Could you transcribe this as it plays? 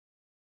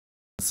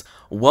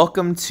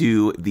Welcome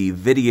to the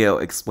video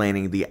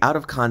explaining the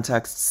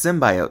out-of-context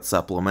Symbiote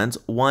Supplement,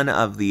 one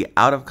of the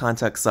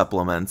out-of-context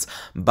supplements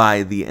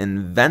by the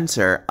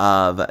inventor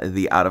of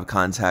the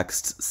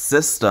out-of-context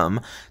system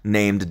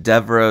named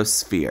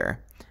Devrosphere.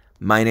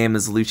 My name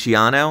is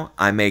Luciano.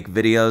 I make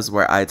videos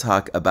where I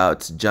talk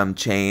about jump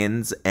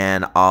chains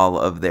and all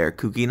of their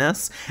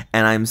kookiness,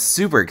 and I'm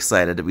super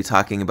excited to be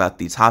talking about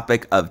the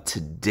topic of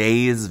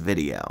today's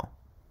video.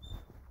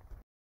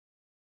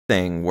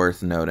 Thing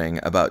worth noting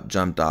about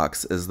jump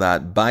docs is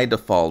that by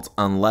default,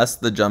 unless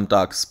the jump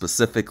doc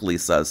specifically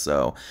says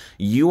so,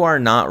 you are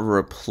not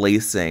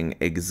replacing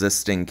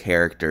existing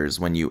characters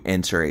when you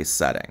enter a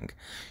setting.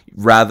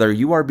 Rather,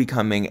 you are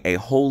becoming a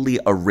wholly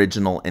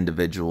original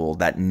individual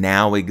that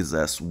now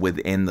exists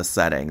within the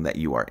setting that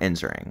you are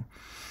entering.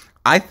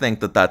 I think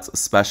that that's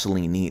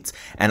especially neat,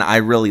 and I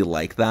really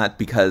like that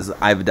because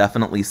I've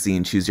definitely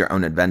seen Choose Your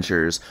Own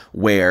Adventures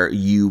where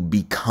you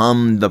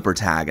become the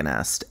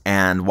protagonist,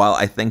 and while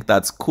I think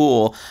that's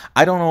cool,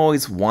 I don't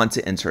always want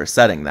to enter a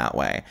setting that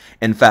way.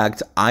 In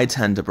fact, I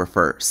tend to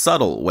prefer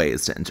subtle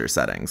ways to enter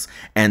settings,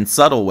 and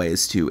subtle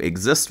ways to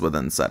exist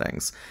within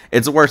settings.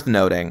 It's worth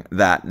noting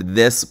that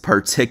this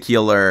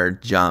particular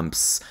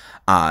jump's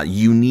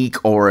unique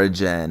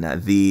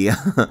origin, the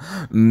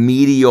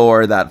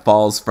meteor that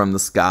falls from the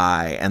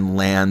sky and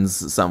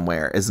lands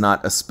somewhere, is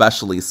not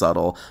especially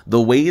subtle. The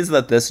ways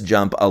that this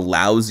jump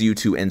allows you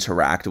to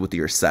interact with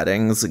your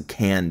settings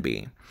can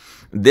be.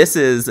 This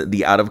is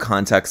the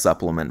out-of-context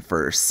supplement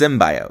for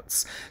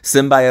symbiotes.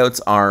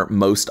 Symbiotes are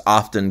most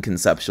often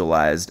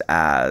conceptualized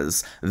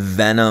as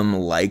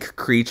venom-like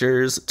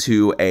creatures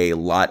to a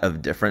lot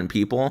of different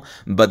people,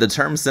 but the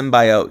term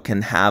symbiote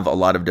can have a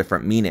lot of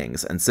different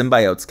meanings, and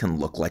symbiotes can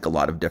look like a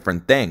lot of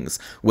different things,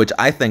 which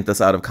I think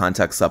this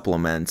out-of-context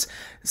supplement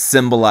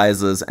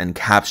symbolizes and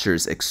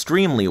captures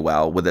extremely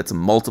well with its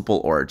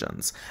multiple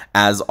origins.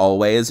 As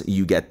always,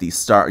 you get the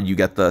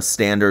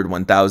standard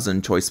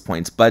 1,000 choice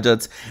points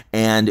budget,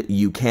 and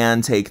you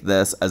can take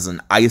this as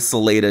an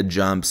isolated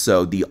jump,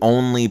 so the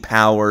only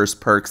powers,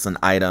 perks, and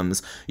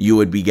items you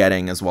would be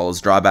getting, as well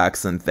as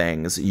drawbacks and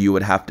things you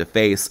would have to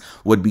face,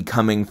 would be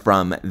coming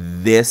from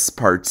this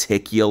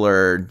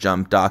particular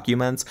jump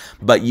document.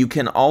 But you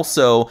can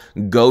also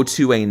go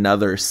to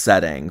another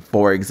setting.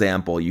 For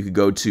example, you could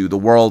go to the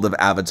world of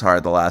Avatar: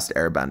 The Last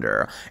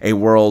Airbender, a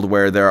world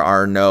where there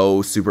are no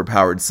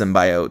superpowered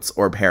symbiotes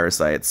or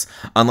parasites,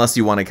 unless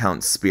you want to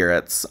count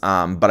spirits,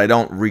 but I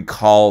don't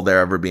recall there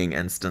ever being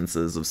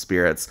instances of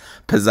spirits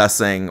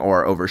possessing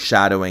or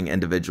overshadowing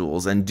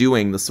individuals and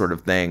doing the sort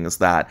of things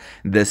that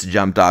this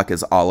jump doc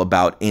is all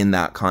about in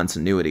that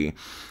continuity.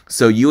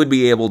 So you would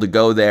be able to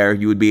go there,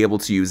 you would be able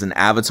to use an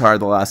Avatar: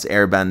 The Last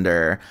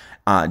Airbender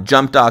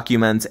jump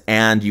document,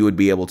 and you would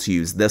be able to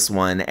use this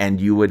one,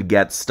 and you would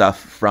get stuff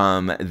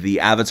from the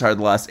Avatar: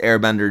 The Last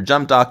Airbender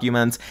jump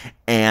document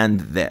and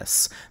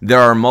this. There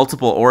are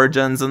multiple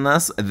origins in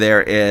this.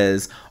 There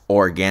is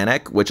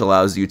organic, which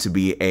allows you to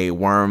be a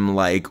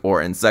worm-like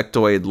or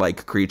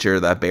insectoid-like creature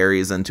that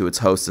buries into its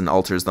host and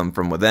alters them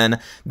from within.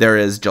 There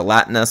is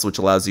gelatinous, which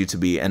allows you to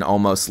be an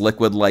almost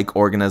liquid-like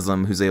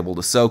organism who's able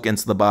to soak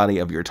into the body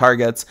of your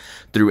targets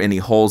through any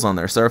holes on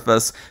their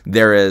surface.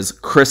 There is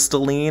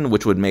crystalline,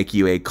 which would make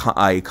you a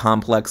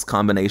complex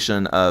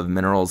combination of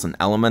minerals and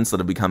elements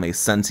that have become a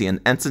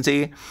sentient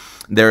entity.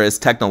 There is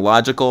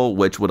technological,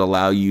 which would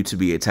allow you to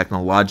be a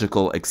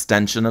technological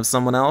extension of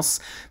someone else.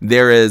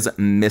 There is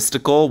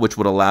mystical, which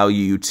would allow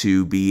you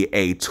to be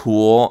a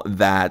tool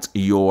that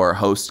your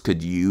host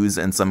could use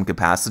in some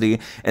capacity,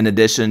 in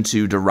addition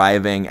to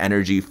deriving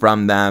energy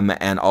from them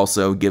and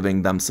also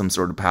giving them some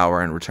sort of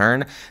power in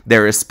return.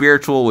 There is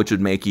spiritual, which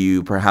would make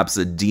you perhaps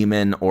a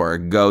demon or a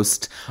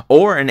ghost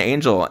or an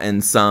angel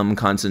in some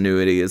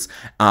continuities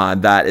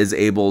that is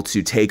able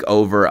to take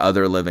over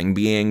other living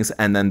beings.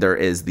 And then there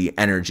is the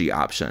energy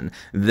option.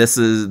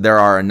 There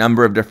are a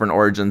number of different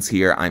origins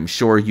here. I'm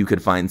sure you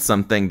could find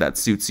something that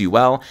suits you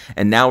well.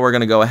 And now we're going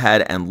to go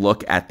ahead and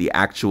look at the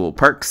actual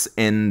perks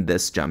in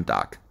this jump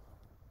doc.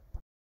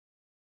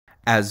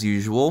 As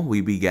usual,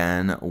 we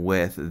begin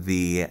with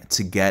the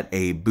to get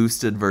a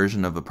boosted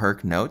version of a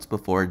perk note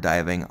before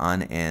diving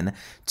on in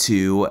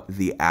to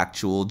the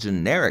actual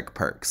generic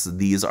perks.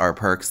 These are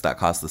perks that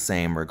cost the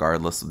same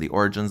regardless of the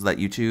origins that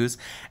you choose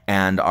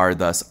and are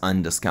thus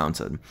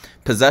undiscounted.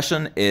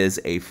 Possession is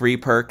a free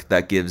perk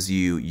that gives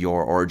you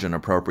your origin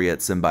appropriate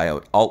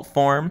symbiote alt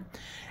form.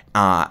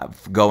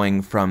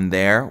 Going from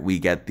there, we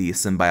get the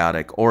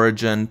Symbiotic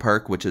Origin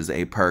perk, which is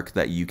a perk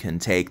that you can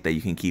take, that you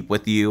can keep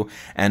with you,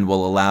 and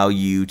will allow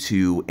you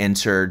to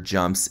enter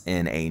jumps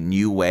in a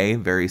new way.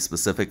 Very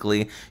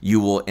specifically, you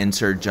will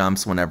enter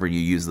jumps whenever you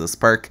use this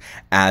perk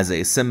as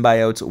a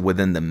symbiote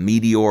within the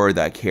meteor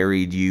that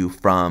carried you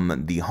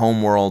from the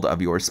homeworld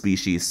of your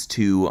species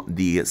to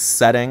the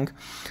setting.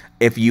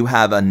 If you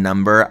have a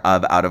number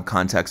of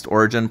out-of-context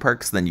origin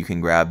perks, then you can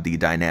grab the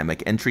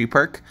Dynamic Entry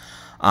perk.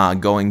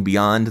 Going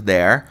beyond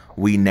there,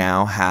 we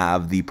now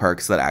have the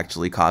perks that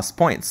actually cost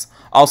points.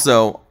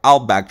 Also,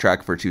 I'll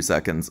backtrack for 2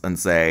 seconds and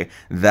say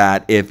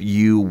that if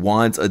you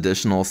want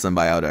additional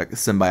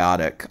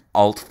symbiotic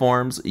alt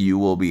forms, you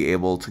will be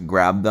able to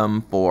grab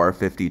them for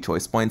 50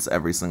 choice points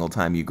every single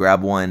time you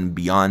grab one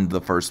beyond the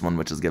first one,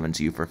 which is given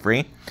to you for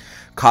free.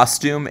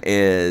 Costume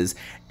is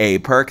a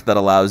perk that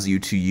allows you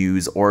to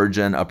use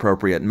origin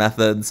appropriate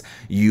methods.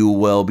 You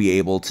will be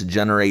able to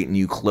generate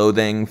new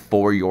clothing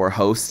for your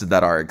host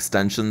that are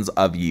extensions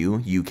of you.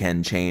 You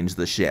can change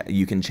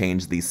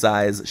the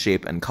size,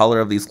 shape, and color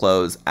of these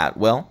clothes at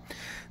will.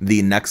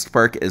 The next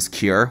perk is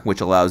Cure, which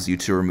allows you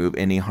to remove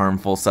any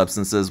harmful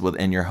substances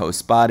within your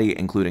host's body,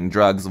 including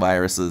drugs,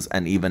 viruses,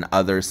 and even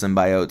other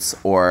symbiotes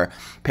or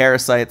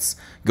parasites.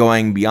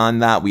 Going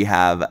beyond that, we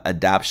have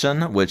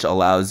Adaption, which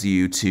allows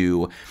you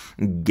to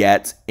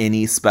get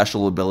any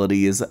special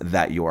abilities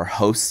that your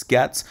hosts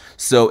get.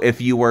 So if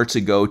you were to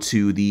go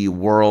to the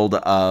world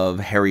of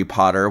Harry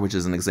Potter, which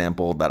is an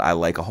example that I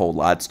like a whole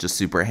lot, it's just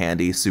super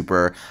handy,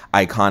 super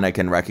iconic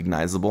and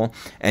recognizable,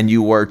 and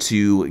you were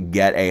to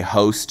get a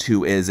host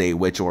who is a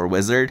witch or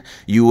wizard,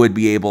 you would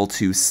be able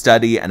to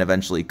study and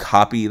eventually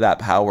copy that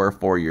power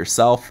for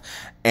yourself,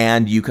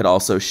 and you could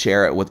also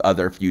share it with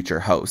other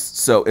future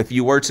hosts. So if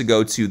you were to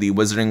go to the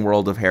wizarding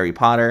world of Harry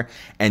Potter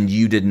and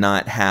you did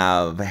not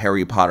have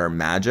Harry Potter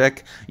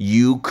magic,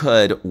 you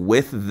could,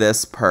 with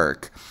this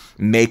perk,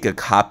 make a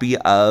copy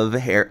of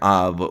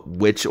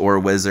witch or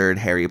wizard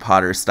Harry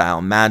Potter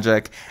style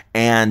magic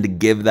and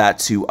give that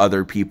to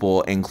other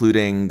people,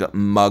 including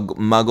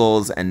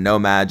muggles and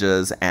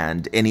no-mages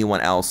and anyone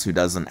else who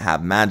doesn't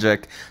have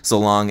magic, so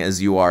long as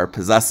you are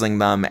possessing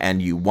them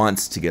and you want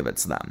to give it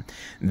to them.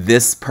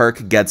 This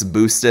perk gets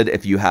boosted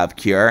if you have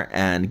Cure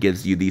and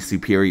gives you the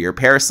Superior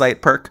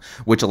Parasite perk,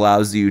 which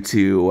allows you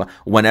to,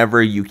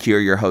 whenever you cure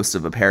your host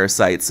of a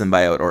parasite,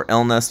 symbiote, or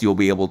illness, you'll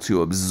be able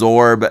to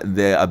absorb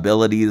the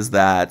abilities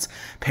that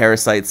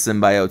parasites,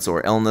 symbiotes,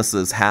 or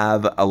illnesses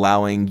have,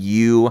 allowing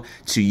you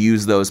to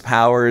use those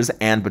powers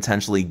and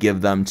potentially give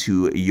them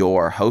to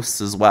your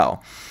hosts as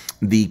well.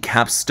 The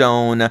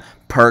capstone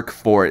perk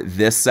for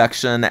this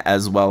section,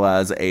 as well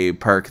as a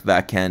perk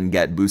that can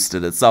get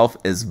boosted itself,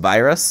 is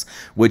Virus,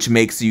 which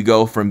makes you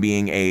go from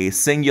being a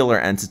singular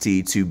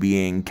entity to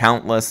being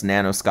countless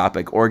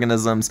nanoscopic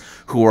organisms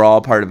who are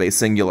all part of a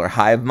singular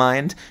hive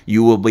mind.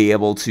 You will be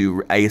able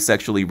to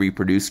asexually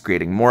reproduce,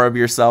 creating more of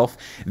yourself.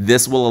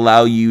 This will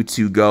allow you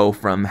to go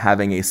from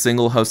having a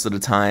single host at a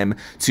time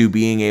to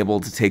being able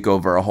to take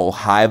over a whole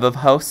hive of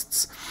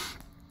hosts.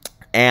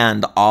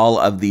 And all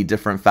of the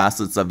different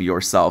facets of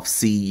yourself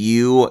see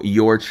you,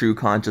 your true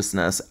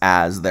consciousness,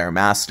 as their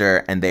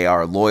master, and they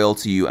are loyal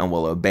to you and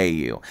will obey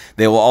you.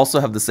 They will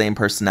also have the same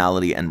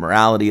personality and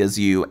morality as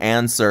you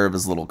and serve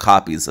as little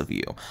copies of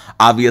you.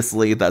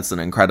 Obviously, that's an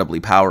incredibly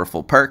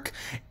powerful perk.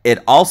 It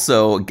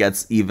also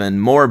gets even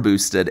more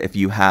boosted if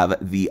you have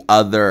the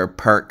other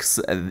perks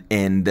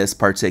in this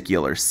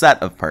particular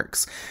set of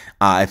perks.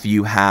 If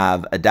you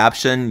have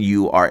Adaption,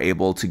 you are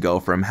able to go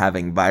from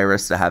having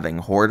Virus to having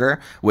Hoarder,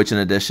 which in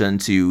addition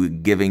to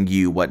giving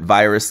you what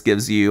Virus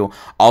gives you,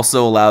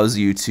 also allows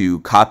you to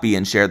copy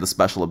and share the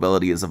special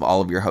abilities of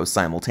all of your hosts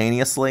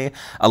simultaneously,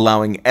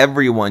 allowing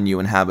everyone you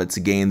inhabit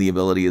to gain the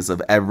abilities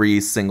of every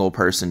single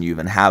person you've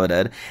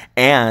inhabited.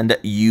 And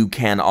you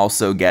can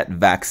also get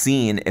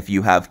Vaccine if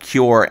you have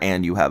Cure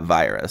and you have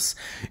Virus.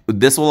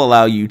 This will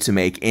allow you to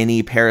make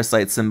any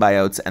parasite,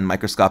 symbiotes, and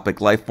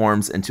microscopic life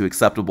forms into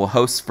acceptable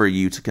hosts for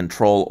you to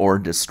control or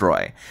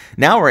destroy.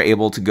 Now we're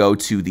able to go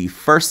to the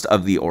first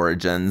of the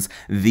origins,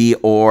 the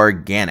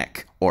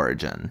organic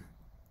origin.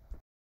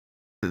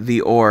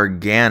 The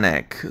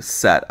organic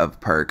set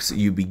of perks,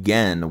 you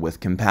begin with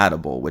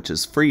Compatible, which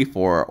is free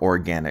for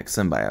organic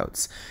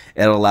symbiotes.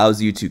 It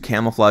allows you to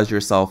camouflage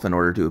yourself in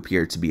order to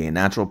appear to be a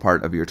natural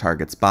part of your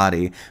target's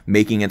body,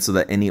 making it so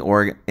that any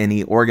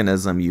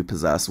organism you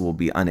possess will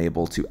be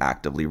unable to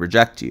actively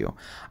reject you.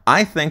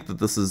 I think that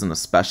this is an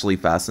especially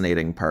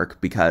fascinating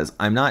perk because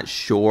I'm not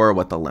sure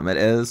what the limit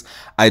is.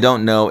 I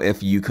don't know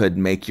if you could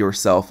make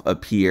yourself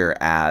appear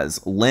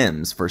as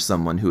limbs for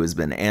someone who has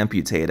been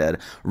amputated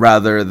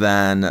rather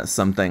than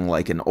something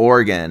like an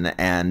organ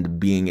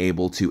and being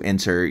able to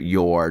enter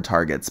your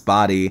target's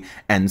body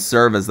and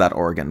serve as that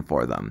organ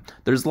for them.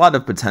 There's a lot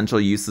of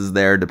potential uses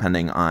there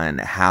depending on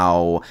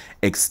how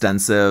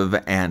extensive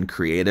and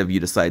creative you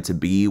decide to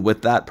be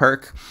with that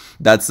perk.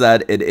 That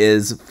said, it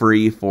is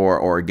free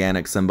for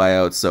organic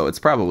symbiotes, so it's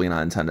probably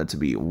not intended to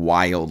be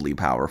wildly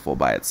powerful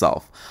by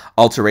itself.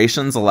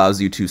 Alterations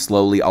allows you to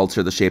slowly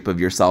alter the shape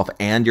of yourself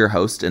and your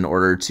host in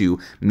order to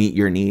meet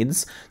your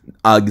needs.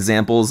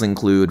 Examples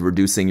include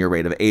reducing your rate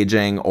rate of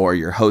aging or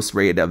your host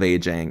rate of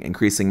aging,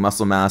 increasing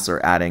muscle mass,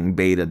 or adding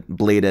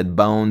bladed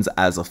bones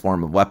as a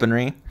form of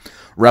weaponry.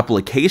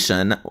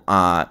 Replication,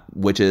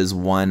 which is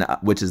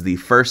the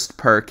first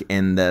perk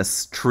in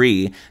this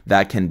tree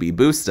that can be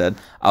boosted,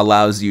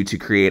 allows you to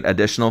create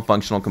additional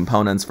functional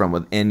components from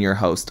within your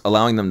host,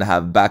 allowing them to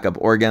have backup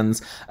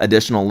organs,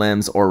 additional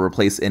limbs, or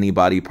replace any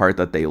body part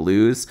that they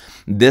lose.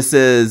 This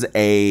is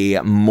a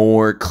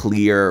more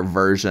clear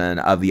version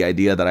of the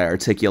idea that I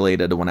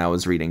articulated when I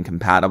was reading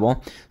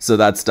Compatible, so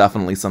that's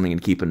definitely something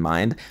to keep in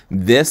mind.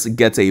 This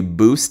gets a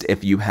boost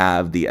if you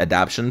have the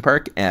adaptation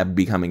perk and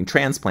becoming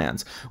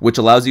transplants,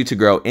 which allows you to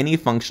grow any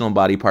functional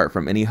body part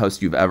from any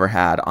host you've ever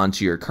had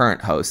onto your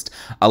current host,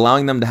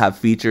 allowing them to have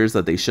features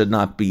that they should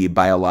not be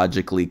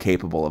biologically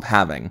capable of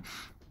having.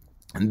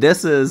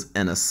 This is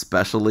an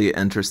especially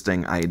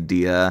interesting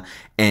idea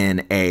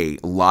in a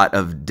lot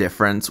of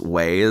different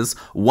ways.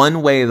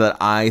 One way that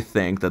I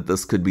think that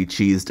this could be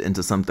cheesed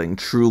into something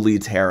truly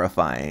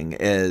terrifying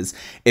is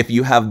if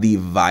you have the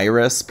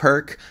virus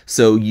perk,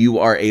 so you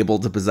are able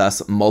to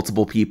possess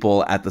multiple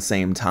people at the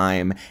same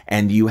time,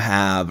 and you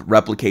have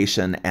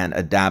replication and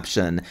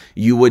adaptation,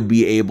 you would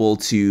be able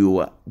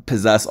to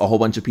possess a whole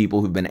bunch of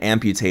people who've been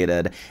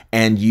amputated,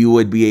 and you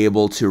would be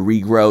able to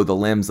regrow the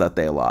limbs that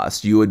they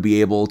lost. You would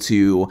be able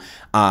to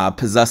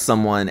possess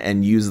someone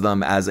and use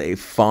them as a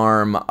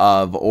farm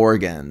of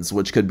organs,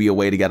 which could be a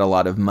way to get a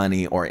lot of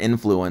money or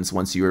influence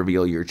once you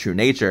reveal your true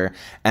nature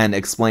and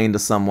explain to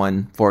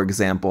someone, for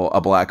example,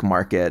 a black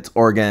market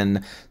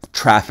organ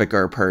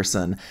trafficker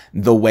person,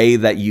 the way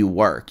that you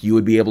work. You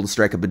would be able to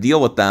strike up a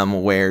deal with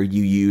them where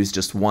you use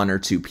just 1 or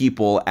 2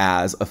 people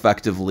as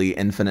effectively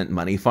infinite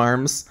money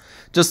farms.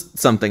 Just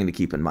something to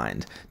keep in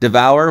mind.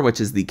 Devour,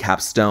 which is the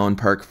capstone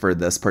perk for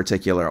this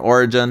particular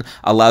origin,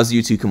 allows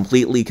you to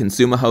completely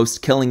consume a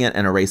host, killing it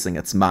and erasing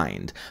its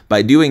mind.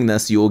 By doing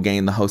this, you will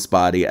gain the host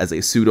body as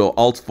a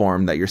pseudo-alt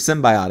form that your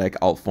symbiotic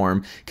alt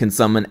form can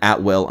summon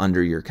at will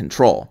under your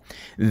control.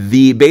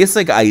 The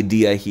basic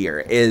idea here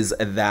is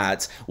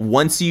that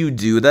once you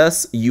do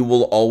this, you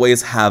will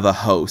always have a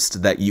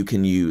host that you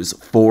can use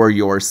for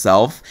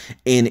yourself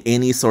in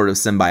any sort of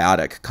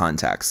symbiotic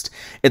context.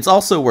 It's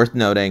also worth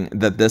noting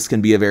that this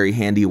can be a very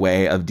handy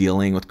way of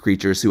dealing with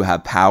creatures who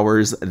have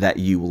powers that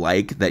you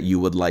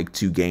would like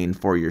to gain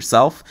for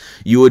yourself.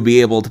 You would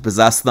be able to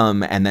possess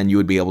them, and then you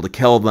would be able to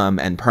kill them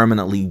and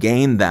permanently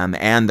gain them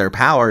and their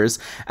powers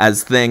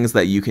as things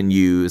that you can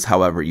use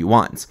however you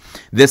want.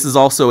 This is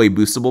also a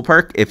boostable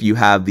perk. If you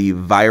have the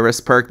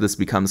virus perk, this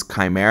becomes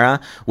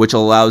Chimera, which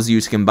allows you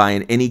to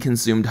combine any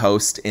consumed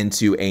host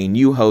into a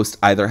new host,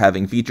 either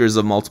having features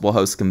of multiple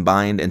hosts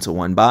combined into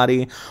one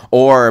body,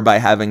 or by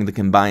having the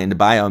combined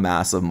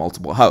biomass of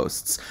multiple hosts.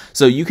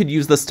 So you could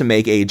use this to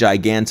make a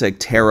gigantic,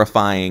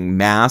 terrifying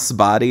mass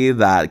body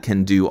that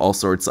can do all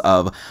sorts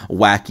of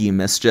wacky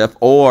mischief,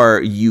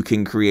 or you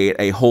can create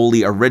a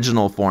wholly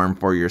original form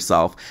for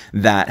yourself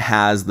that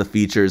has the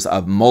features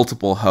of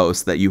multiple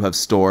hosts that you have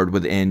stored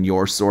within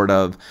your sort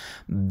of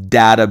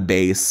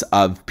database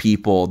of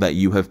people that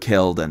you have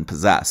killed and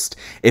possessed.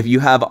 If you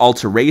have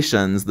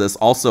alterations, this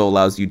also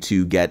allows you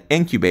to get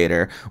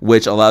Incubator,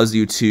 which allows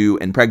you to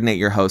impregnate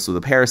your host with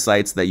the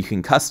parasites that you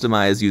can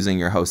customize using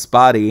your host's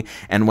body,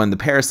 and when the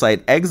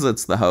parasite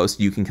exits the host,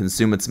 you can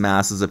consume its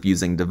mass as if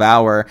using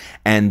Devour,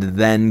 and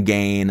then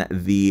gain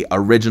the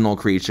original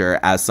creature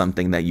as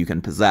something that you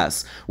can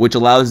possess, which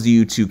allows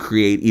you to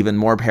create even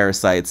more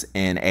parasites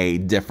in a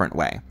different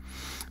way.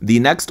 The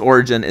next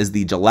origin is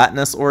the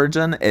Gelatinous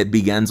origin. It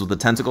begins with the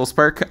Tentacles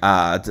perk.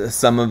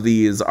 Some of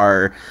these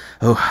are...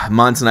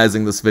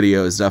 monetizing this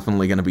video is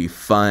definitely going to be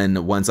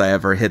fun once I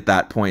ever hit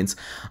that point.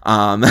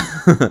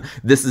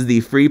 This is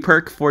the free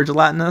perk for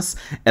Gelatinous.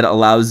 It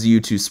allows you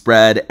to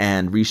spread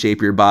and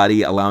reshape your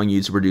body, allowing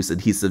you to produce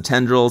adhesive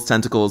tendrils,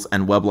 tentacles,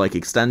 and web-like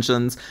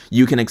extensions.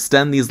 You can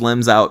extend these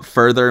limbs out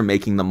further,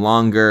 making them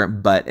longer,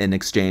 but in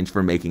exchange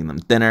for making them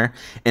thinner.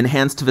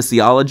 Enhanced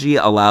Physiology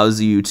allows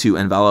you to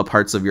envelop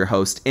parts of your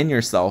host in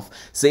yourself,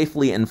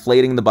 safely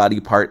inflating the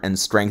body part and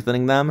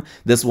strengthening them.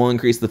 This will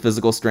increase the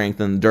physical strength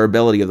and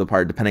durability of the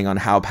part depending on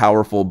how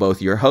powerful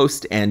both your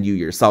host and you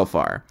yourself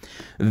are.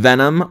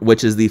 Venom,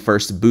 which is the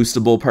first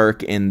boostable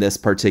perk in this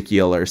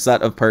particular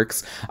set of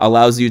perks,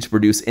 allows you to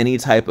produce any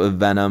type of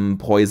venom,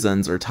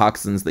 poisons, or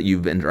toxins that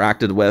you've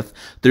interacted with.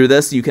 Through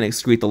this, you can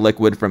excrete the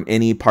liquid from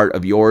any part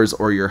of yours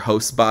or your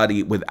host's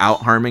body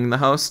without harming the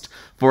host.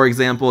 For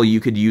example, you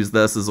could use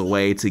this as a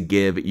way to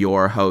give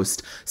your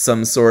host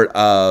some sort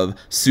of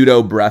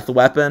pseudo breath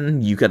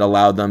weapon. You could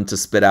allow them to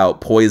spit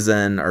out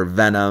poison or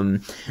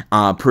venom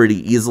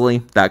pretty easily,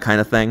 that kind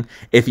of thing.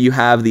 If you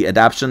have the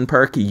adaptation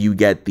perk, you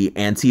get the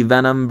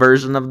anti-venom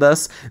version of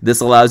this.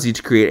 This allows you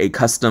to create a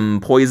custom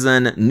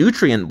poison,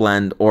 nutrient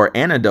blend, or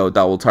antidote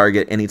that will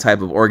target any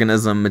type of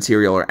organism,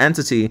 material, or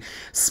entity,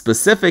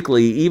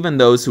 specifically even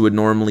those who would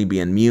normally be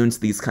immune to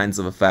these kinds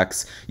of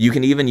effects. You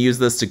can even use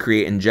this to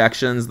create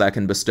injections that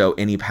can bestow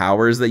any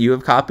powers that you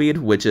have copied,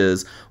 which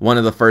is one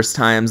of the first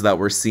times that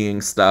we're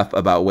seeing stuff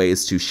about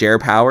ways to share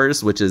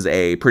powers, which is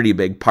a pretty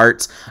big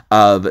part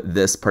of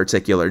this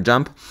particular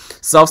jump.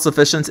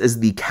 Self-Sufficient is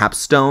the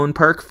capstone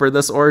perk for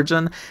this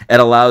origin.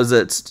 It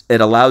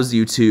allows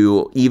you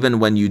to, even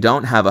when you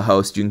don't have a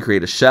host, you can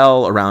create a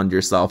shell around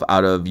yourself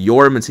out of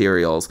your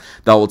materials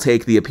that will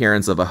take the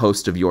appearance of a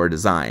host of your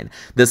design.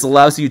 This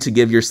allows you to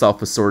give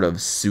yourself a sort of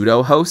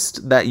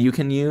pseudo-host that you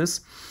can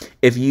use.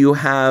 If you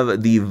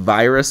have the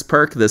virus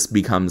perk, this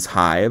becomes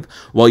Hive.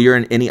 While you're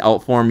in any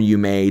alt form, you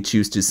may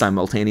choose to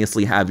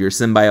simultaneously have your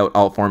symbiote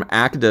alt form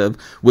active,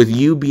 with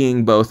you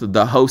being both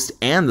the host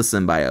and the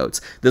symbiotes.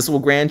 This will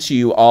grant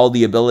you all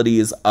the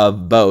abilities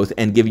of both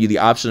and give you the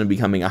option of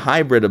becoming a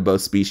hybrid of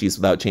both species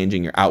without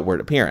changing your outward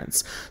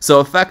appearance.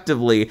 So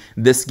effectively,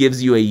 this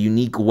gives you a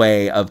unique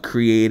way of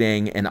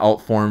creating an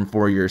alt form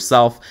for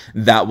yourself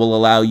that will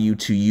allow you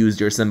to use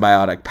your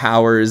symbiotic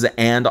powers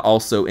and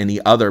also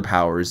any other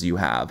powers you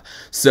have.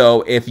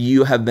 So if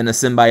you have been a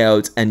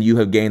symbiote and you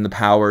have gained the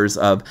powers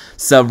of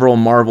several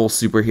Marvel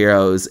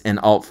superheroes in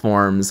alt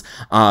forms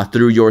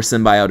through your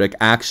symbiotic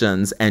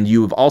actions, and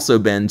you've also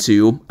been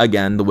to,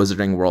 again, the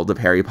wizarding world of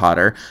Harry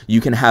Potter, you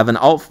can have an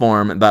alt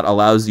form that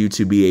allows you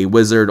to be a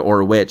wizard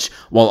or witch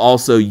while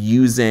also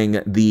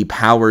using the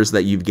powers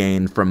that you've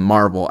gained from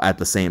Marvel at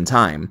the same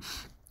time,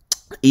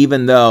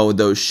 even though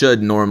those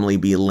should normally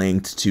be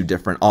linked to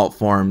different alt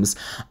forms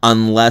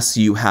unless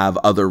you have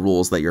other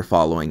rules that you're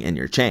following in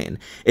your chain.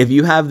 If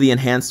you have the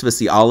Enhanced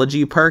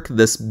Physiology perk,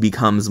 this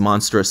becomes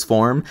Monstrous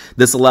Form.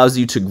 This allows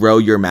you to grow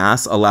your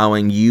mass,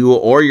 allowing you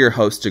or your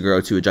host to grow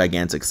to a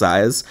gigantic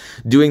size.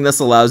 Doing this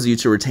allows you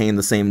to retain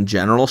the same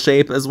general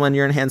shape as when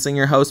you're enhancing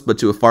your host, but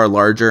to a far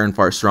larger and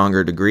far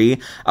stronger degree,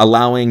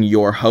 allowing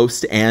your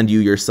host and you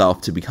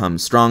yourself to become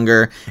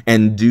stronger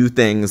and do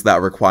things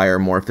that require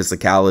more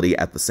physicality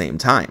at the same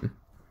time.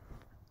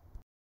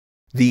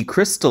 The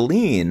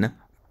Crystalline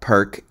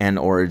perk and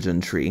origin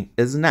tree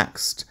is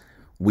next.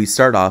 We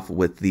start off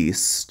with the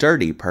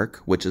Sturdy perk,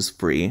 which is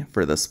free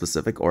for this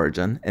specific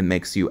origin. It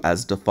makes you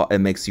as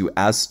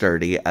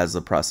sturdy as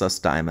a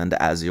processed diamond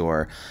as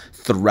your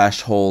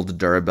threshold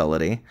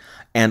durability,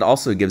 and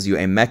also gives you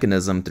a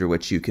mechanism through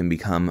which you can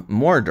become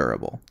more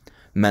durable.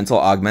 Mental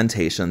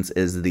Augmentations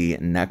is the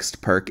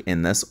next perk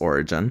in this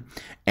origin,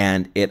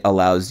 and it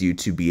allows you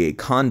to be a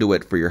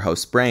conduit for your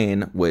host's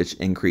brain, which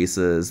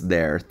increases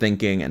their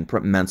thinking and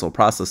mental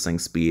processing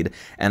speed,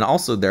 and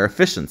also their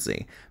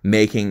efficiency,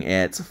 making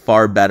it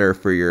far better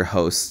for your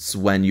hosts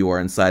when you are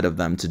inside of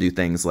them to do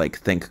things like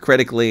think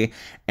critically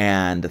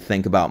and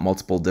think about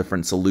multiple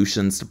different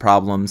solutions to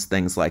problems,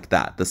 things like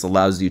that. This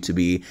allows you to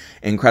be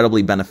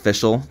incredibly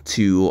beneficial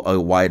to a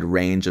wide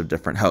range of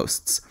different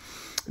hosts.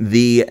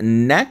 The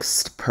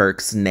next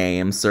perk's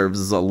name serves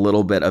as a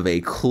little bit of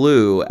a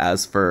clue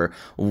as for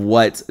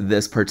what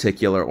this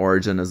particular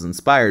origin is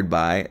inspired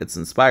by. It's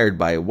inspired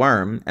by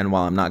Worm, and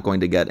while I'm not going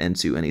to get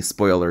into any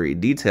spoilery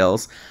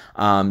details,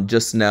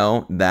 just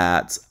know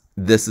that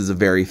this is a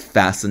very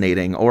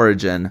fascinating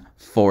origin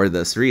for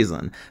this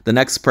reason. The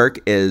next perk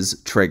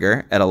is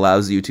Trigger. It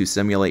allows you to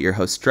simulate your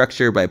host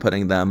structure by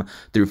putting them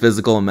through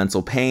physical and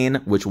mental pain,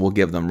 which will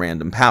give them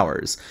random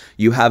powers.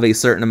 You have a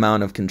certain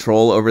amount of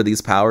control over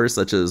these powers,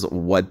 such as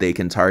what they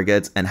can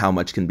target and how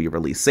much can be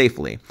released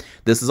safely.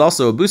 This is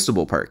also a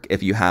boostable perk.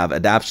 If you have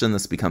Adaption,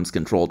 this becomes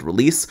Controlled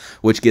Release,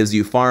 which gives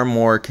you far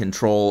more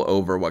control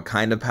over what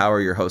kind of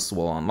power your hosts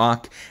will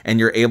unlock, and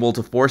you're able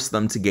to force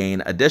them to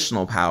gain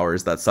additional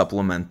powers that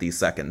supplement the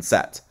second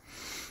set.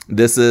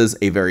 This is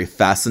a very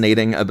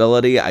fascinating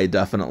ability. I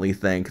definitely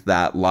think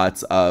that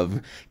lots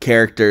of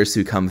characters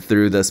who come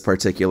through this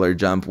particular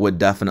jump would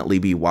definitely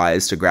be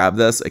wise to grab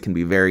this. It can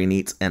be very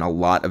neat in a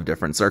lot of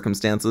different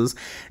circumstances.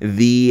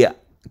 The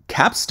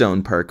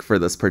capstone perk for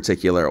this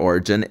particular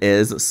origin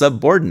is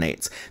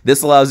Subordinates.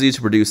 This allows you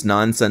to produce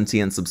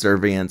non-sentient,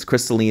 subservient,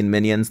 crystalline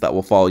minions that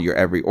will follow your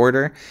every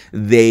order.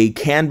 They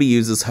can be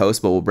used as hosts,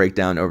 but will break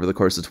down over the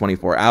course of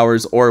 24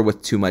 hours or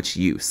with too much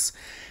use.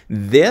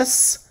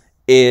 This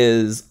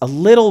is a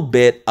little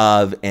bit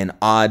of an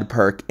odd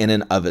perk in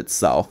and of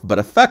itself, but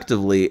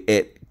effectively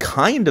it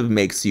kind of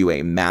makes you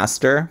a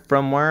master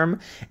from Worm.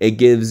 It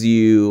gives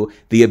you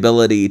the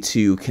ability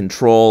to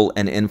control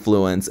and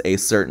influence a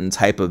certain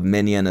type of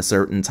minion, a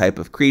certain type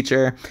of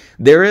creature.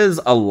 There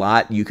is a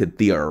lot you could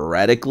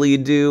theoretically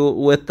do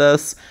with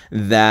this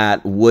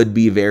that would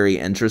be very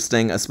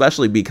interesting,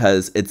 especially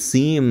because it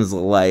seems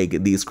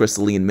like these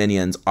crystalline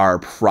minions are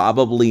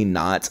probably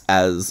not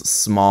as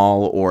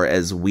small or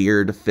as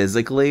weird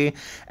physically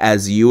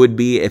as you would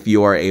be if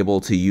you are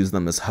able to use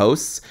them as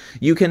hosts.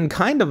 You can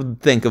kind of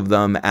think of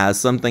them as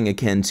something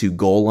akin to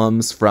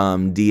golems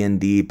from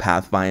D&D,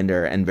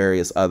 Pathfinder, and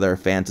various other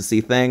fantasy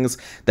things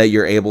that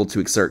you're able to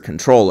exert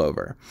control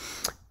over.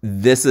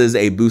 This is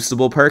a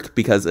boostable perk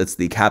because it's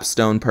the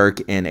capstone perk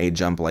in a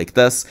jump like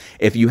this.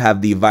 If you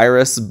have the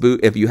virus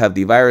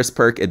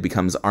perk, it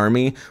becomes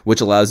army,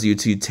 which allows you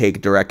to take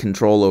direct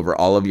control over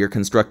all of your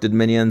constructed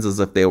minions as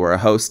if they were a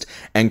host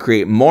and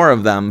create more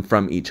of them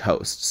from each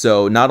host.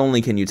 So not only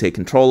can you take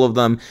control of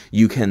them,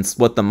 you can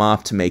split them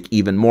off to make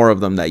even more of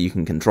them that you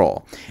can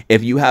control.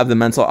 If you have the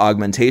mental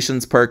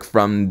augmentations perk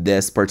from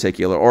this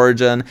particular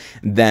origin,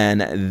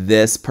 then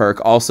this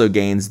perk also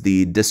gains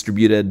the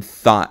distributed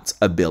thought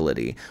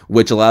ability,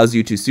 which allows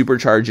you to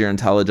supercharge your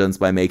intelligence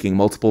by making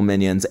multiple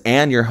minions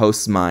and your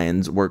host's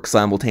minds work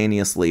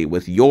simultaneously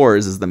with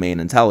yours as the main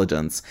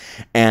intelligence.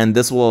 And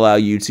this will allow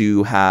you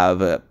to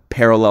have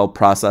parallel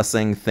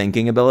processing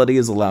thinking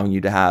abilities, allowing you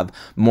to have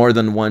more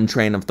than one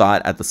train of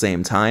thought at the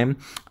same time.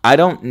 I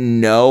don't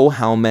know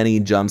how many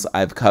jumps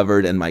I've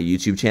covered in my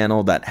YouTube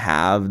channel that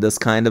have this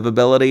kind of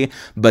ability,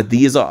 but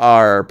these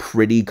are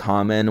pretty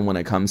common when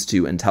it comes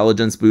to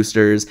intelligence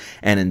boosters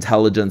and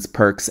intelligence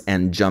perks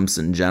and jumps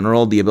in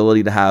general. The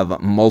ability to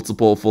have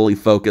multiple fully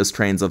focused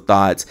trains of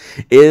thought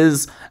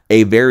is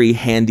a very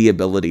handy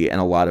ability in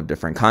a lot of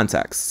different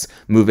contexts.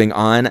 Moving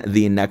on,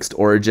 the next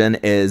origin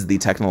is the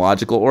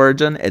technological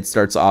origin. It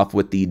starts off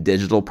with the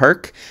digital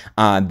perk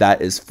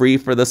that is free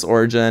for this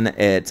origin.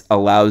 It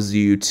allows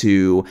you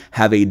to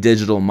have a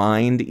digital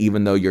mind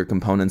even though your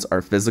components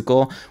are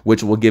physical,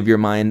 which will give your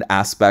mind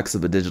aspects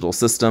of a digital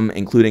system,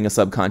 including a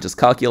subconscious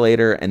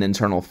calculator, an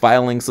internal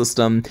filing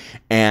system,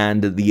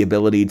 and the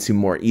ability to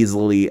more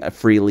easily,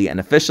 freely, and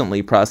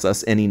efficiently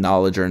process any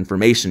knowledge or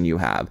information you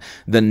have.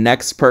 The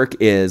next perk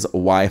is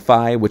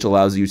Wi-Fi, which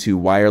allows you to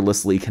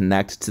wirelessly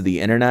connect to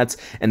the internet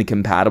and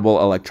compatible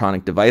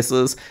electronic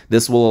devices.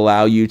 This will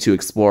allow you to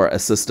explore a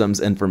system's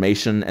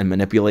information and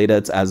manipulate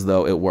it as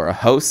though it were a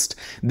host.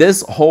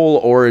 This whole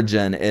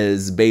origin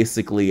is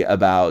basically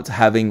about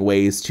having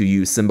ways to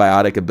use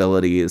symbiotic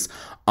abilities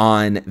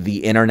on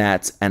the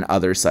internet and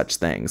other such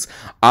things.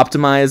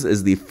 Optimize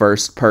is the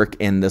first perk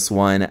in this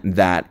one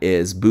that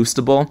is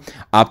boostable.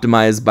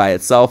 Optimize by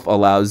itself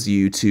allows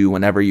you to,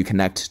 whenever you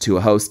connect to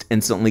a host,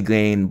 instantly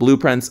gain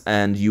blueprints,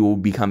 and you will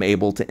become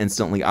able to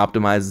instantly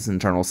optimize its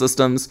internal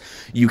systems.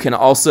 You can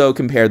also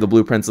compare the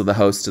blueprints of the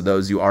host to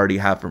those you already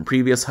have from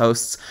previous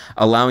hosts,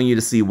 allowing you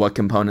to see what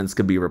components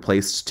could be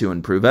replaced to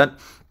improve it.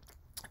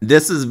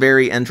 This is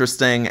very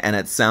interesting, and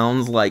it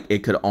sounds like it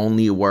could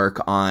only work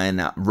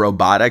on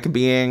robotic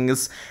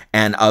beings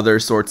and other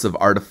sorts of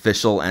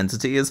artificial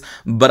entities,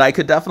 but I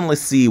could definitely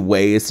see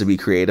ways to be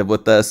creative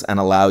with this and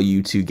allow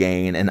you to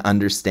gain an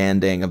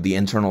understanding of the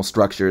internal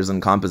structures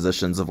and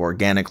compositions of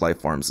organic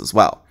life forms as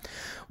well.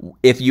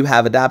 If you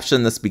have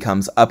adaption, this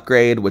becomes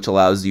upgrade, which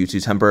allows you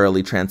to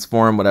temporarily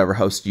transform whatever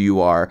host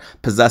you are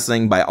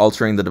possessing by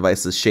altering the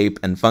device's shape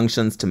and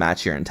functions to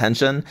match your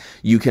intention.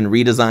 You can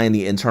redesign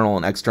the internal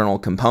and external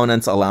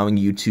components, allowing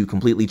you to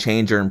completely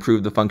change or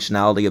improve the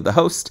functionality of the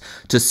host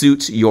to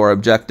suit your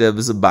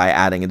objectives by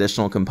adding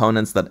additional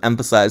components that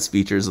emphasize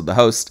features of the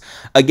host.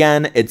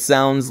 Again, it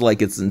sounds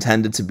like it's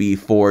intended to be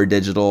for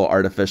digital,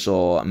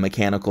 artificial,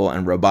 mechanical,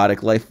 and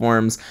robotic life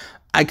forms.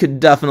 I could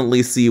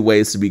definitely see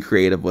ways to be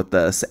creative with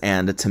this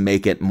and to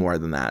make it more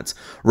than that.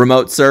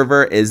 Remote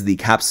server is the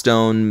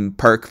capstone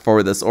perk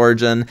for this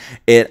origin.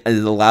 It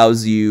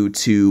allows you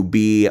to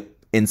be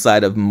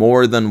inside of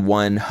more than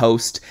one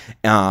host,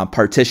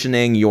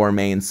 partitioning your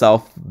main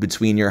self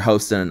between your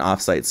host and an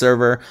offsite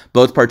server.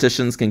 Both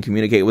partitions can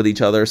communicate with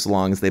each other so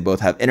long as they both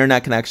have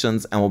internet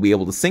connections and will be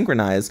able to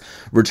synchronize,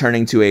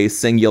 returning to a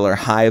singular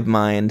hive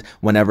mind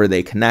whenever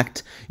they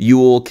connect. You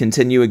will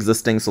continue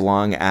existing so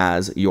long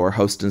as your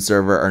host and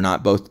server are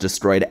not both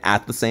destroyed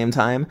at the same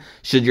time.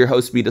 Should your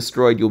host be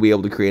destroyed, you'll be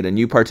able to create a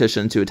new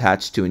partition to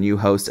attach to a new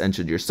host, and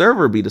should your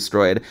server be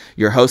destroyed,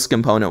 your host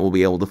component will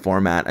be able to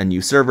format a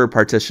new server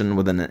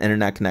partition within an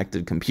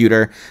internet-connected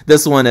computer.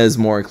 This one is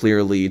more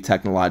clearly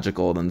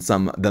technological than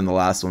the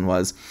last one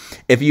was.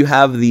 If you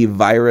have the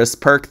virus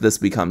perk, this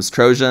becomes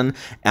Trojan,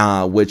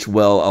 which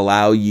will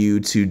allow you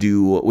to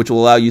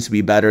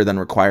be better than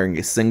requiring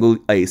a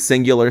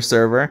singular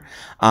server.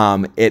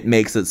 It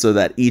makes it so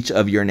that each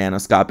of your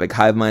nanoscopic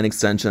hive mind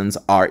extensions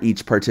are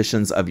each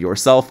partitions of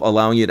yourself,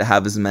 allowing you to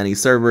have as many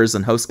servers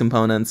and host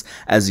components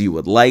as you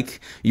would like.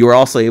 You are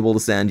also able to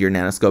send your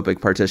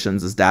nanoscopic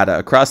partitions as data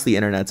across the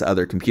internet to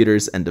other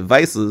computers and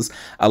devices,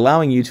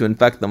 allowing you to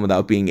infect them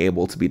without being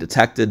able to be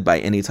detected by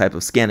any type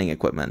of scanning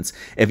equipment.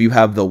 If you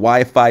have the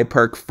Wi-Fi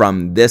perk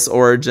from this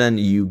origin,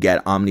 you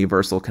get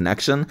omniversal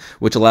connection,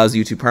 which allows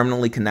you to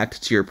permanently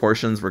connect to your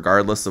portions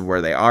regardless of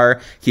where they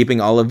are, keeping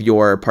all of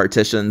your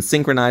partitions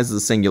synchronized as a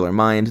singular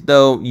mind,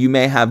 though you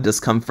may have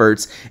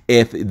discomforts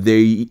if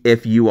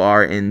you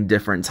are in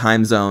different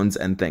time zones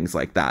and things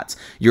like that.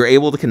 You're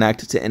able to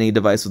connect to any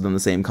device within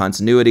the same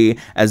continuity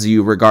as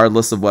you,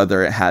 regardless of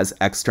whether it has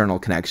external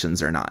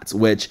connections or not,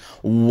 which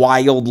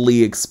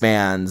wildly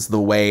expands the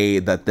way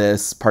that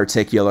this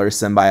particular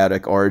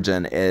symbiotic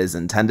origin is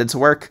intended to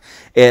work.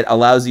 It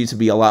allows you to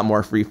be a lot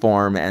more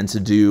freeform and to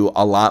do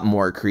a lot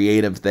more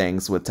creative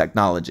things with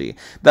technology.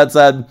 That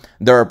said,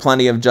 there are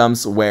plenty of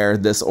jumps where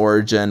this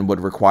origin would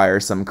require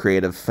some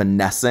creative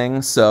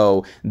finessing,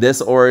 so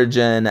this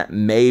origin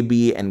may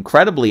be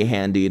incredibly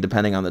handy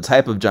depending on the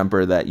type of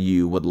jumper that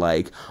you would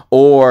like,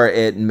 or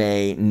it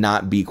may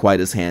not be quite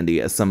as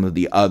handy as some of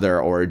the other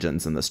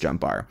origins in this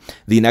jump are.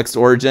 The next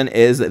origin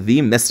is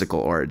the Mystical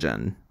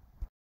origin.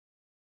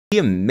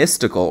 The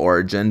Mystical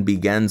origin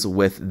begins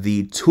with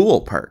the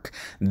Tool perk.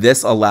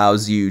 This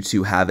allows you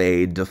to have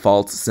a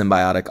default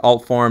symbiotic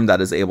alt form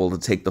that is able to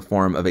take the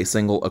form of a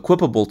single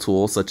equipable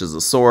tool, such as a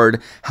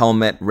sword,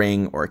 helmet,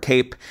 ring, or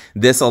cape.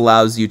 This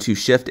allows you to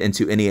shift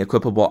into any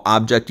equipable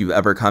object you've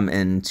ever come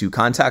into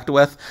contact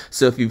with.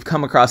 So if you've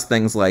come across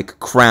things like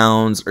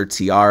crowns or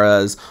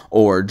tiaras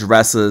or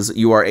dresses,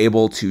 you are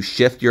able to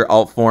shift your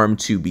alt form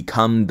to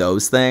become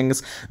those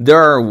things. There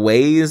are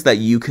ways that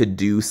you could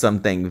do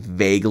something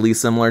vaguely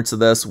similar to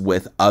this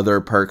with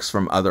other perks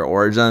from other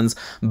origins,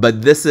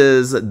 but this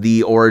is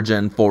the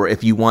origin for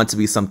if you want to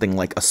be something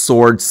like a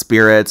sword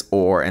spirit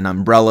or an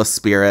umbrella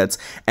spirit,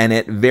 and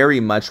it very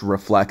much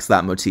reflects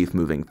that motif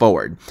moving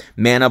forward.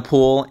 Mana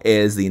Pool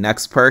is the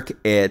next perk.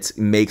 It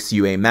makes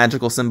you a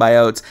magical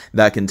symbiote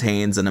that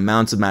contains an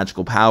amount of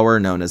magical power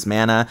known as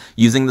mana.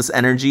 Using this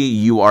energy,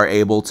 you are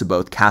able to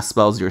both cast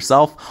spells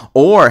yourself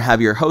or have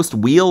your host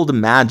wield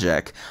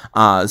magic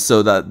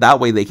so that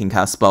way they can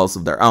cast spells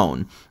of their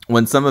own.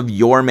 When some of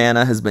your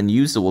mana has been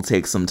used, it will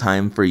take some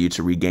time for you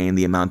to regain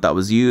the amount that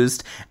was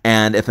used,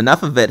 and if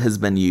enough of it has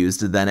been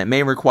used, then it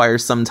may require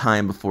some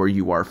time before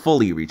you are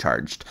fully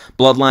recharged.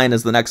 Bloodline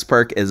is the next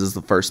perk, is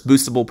the first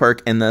boostable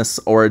perk in this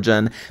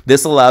origin.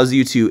 This allows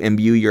you to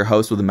imbue your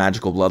host with a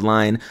magical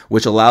bloodline,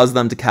 which allows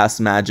them to cast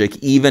magic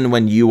even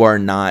when you are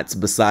not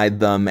beside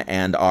them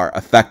and are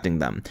affecting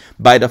them.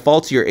 By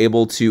default, you're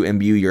able to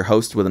imbue your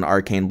host with an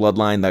arcane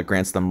bloodline that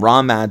grants them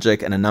raw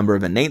magic and a number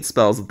of innate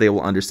spells that they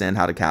will understand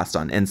how to cast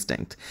on instinct.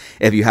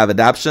 If you have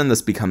adaptation,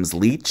 this becomes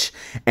Leech,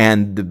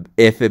 and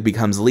if it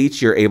becomes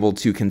Leech, you're able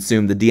to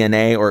consume the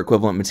DNA or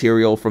equivalent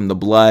material from the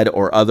blood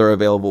or other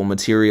available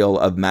material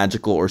of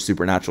magical or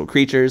supernatural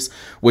creatures,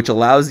 which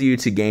allows you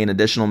to gain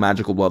additional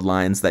magical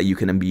bloodlines that you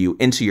can imbue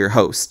into your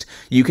host.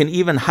 You can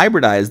even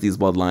hybridize these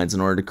bloodlines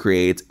in order to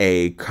create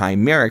a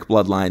chimeric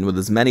bloodline with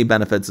as many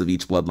benefits of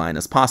each bloodline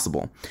as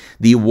possible.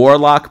 The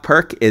Warlock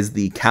perk is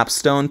the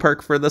capstone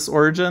perk for this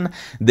origin.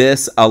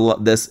 This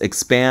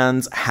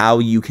expands how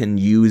you can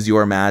use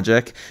your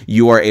magic.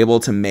 You are able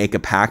to make a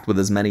pact with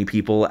as many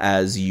people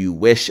as you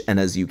wish and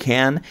as you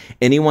can.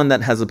 Anyone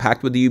that has a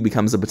pact with you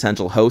becomes a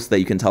potential host that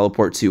you can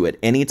teleport to at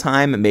any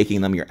time,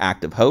 making them your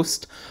active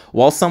host.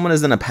 While someone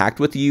is in a pact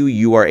with you,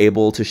 you are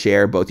able to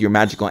share both your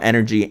magical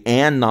energy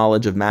and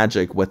knowledge of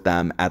magic with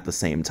them at the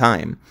same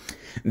time.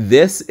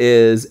 This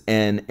is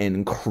an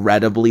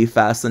incredibly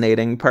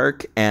fascinating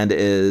perk and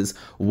is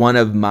one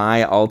of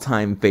my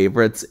all-time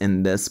favorites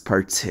in this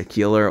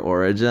particular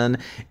origin.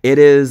 It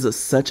is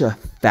such a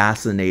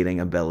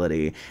fascinating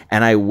ability,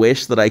 and I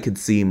wish that I could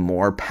see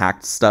more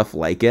packed stuff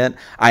like it.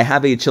 I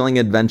have a Chilling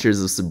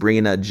Adventures of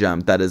Sabrina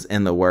jump that is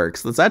in the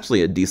works. That's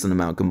actually a decent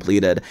amount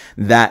completed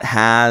that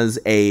has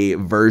a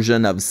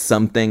version of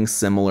something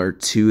similar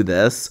to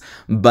this,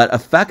 but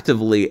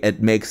effectively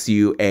it makes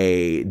you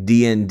a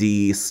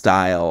D&D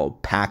style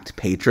pact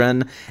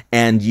patron,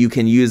 and you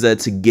can use it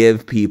to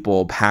give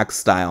people pact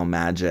style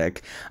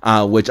magic,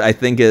 which I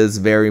think is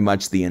very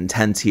much the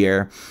intent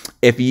here.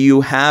 If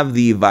you have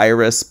the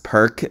Virus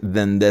perk,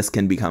 then this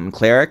can become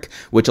Cleric,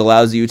 which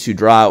allows you to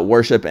draw out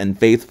worship and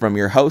faith from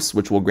your host,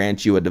 which will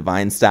grant you a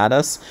divine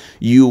status.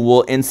 You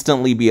will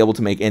instantly be able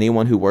to make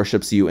anyone who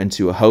worships you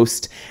into a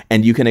host,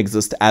 and you can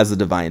exist as a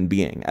divine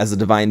being. As a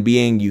divine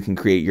being, you can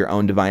create your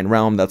own divine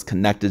realm that's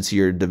connected to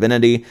your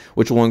divinity,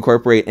 which will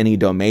incorporate any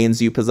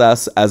domains you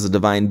possess. As a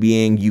divine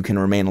being, you can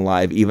remain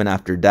alive even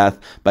after death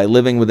by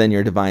living within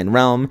your divine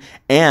realm,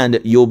 and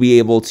you'll be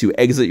able to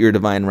exit your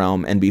divine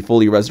realm and be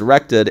fully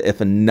resurrected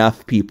if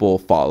enough people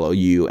follow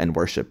you and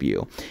worship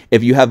you.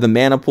 If you have the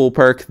Mana Pool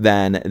perk,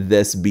 then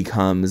this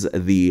becomes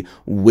the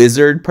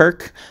Wizard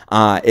perk.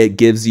 It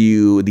gives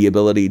you the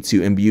ability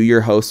to imbue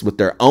your host with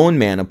their own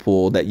mana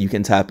pool that you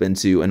can tap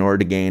into in order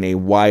to gain a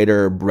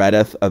wider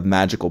breadth of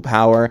magical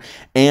power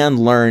and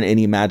learn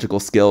any magical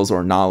skills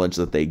or knowledge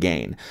that they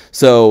gain.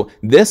 So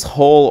this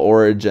whole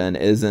origin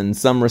is in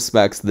some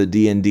respects the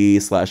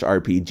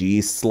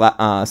D&D/RPG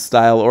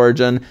style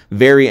origin.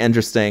 Very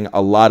interesting.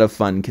 A lot of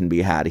fun can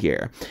be had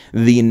here.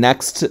 The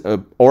next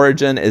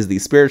origin is the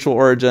Spiritual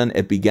origin.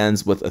 It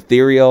begins with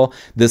Ethereal.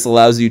 This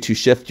allows you to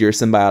shift your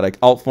symbiotic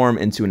alt form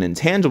into an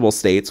intangible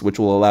state, which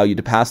will allow you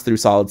to pass through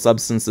solid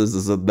substances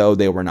as though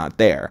they were not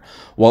there.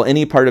 While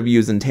any part of you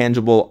is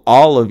intangible,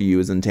 all of you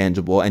is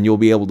intangible, and you'll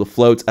be able to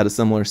float at a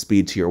similar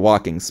speed to your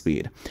walking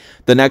speed.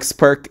 The next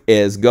perk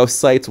is Ghost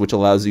Sight, which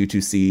allows allows you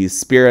to see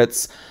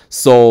spirits,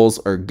 souls,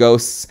 or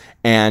ghosts,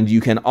 and you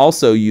can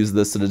also use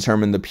this to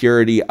determine the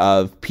purity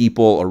of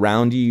people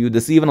around you.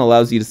 This even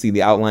allows you to see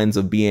the outlines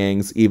of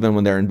beings even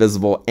when they're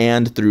invisible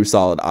and through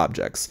solid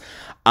objects.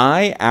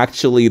 I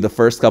actually, the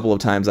first couple of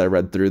times I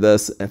read through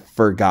this,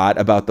 forgot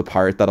about the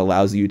part that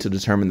allows you to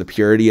determine the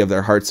purity of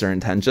their hearts or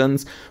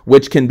intentions,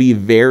 which can be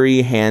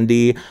very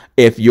handy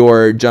if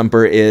your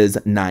jumper is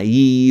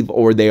naive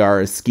or they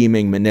are a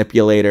scheming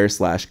manipulator /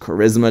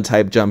 charisma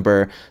type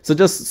jumper. So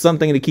just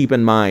something to keep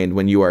in mind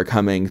when you are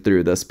coming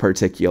through this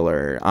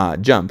particular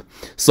jump.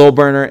 Soul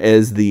Burner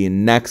is the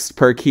next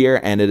perk here,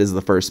 and it is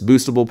the first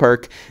boostable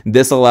perk.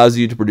 This allows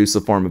you to produce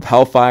a form of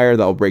hellfire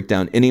that will break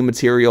down any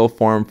material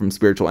form from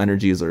spiritual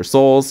energies or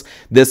souls.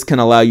 This can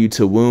allow you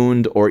to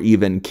wound or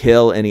even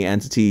kill any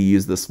entity you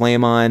use this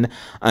flame on,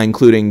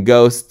 including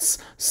ghosts,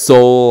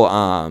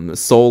 soul-lacking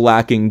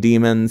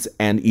demons,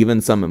 and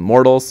even some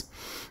immortals.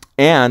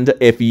 And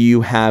if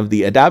you have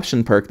the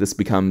adaptation perk, this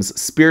becomes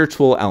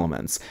spiritual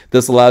elements.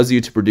 This allows you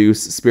to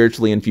produce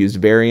spiritually infused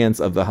variants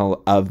of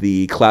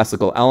the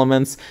classical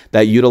elements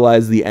that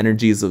utilize the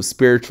energies of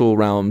spiritual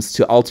realms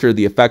to alter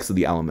the effects of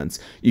the elements.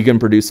 You can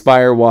produce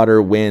fire,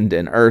 water, wind,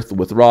 and earth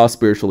with raw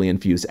spiritually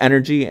infused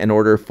energy in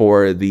order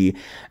for the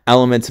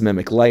element to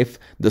mimic life,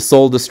 the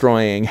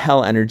soul-destroying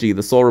hell energy,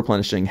 the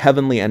soul-replenishing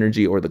heavenly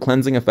energy, or the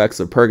cleansing effects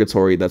of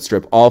purgatory that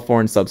strip all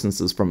foreign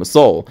substances from a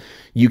soul.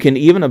 You can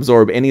even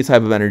absorb any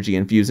type of energy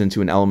infused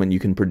into an element you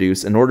can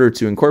produce in order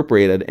to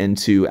incorporate it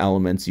into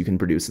elements you can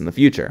produce in the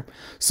future.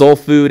 Soul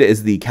Food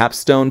is the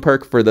capstone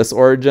perk for this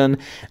origin.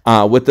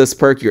 With this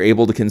perk, you're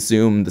able to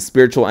consume the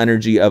spiritual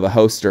energy of a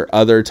host or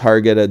other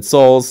targeted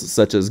souls,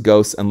 such as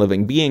ghosts and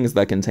living beings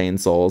that contain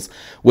souls,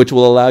 which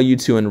will allow you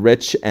to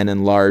enrich and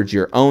enlarge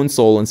your own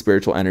soul and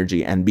spiritual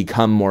energy and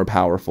become more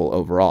powerful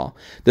overall.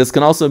 This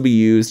can also be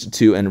used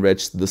to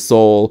enrich the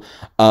soul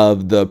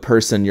of the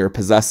person you're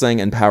possessing,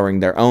 empowering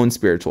their own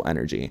spiritual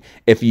energy.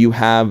 If you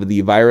have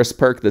the virus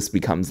perk, this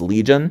becomes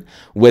Legion.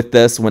 With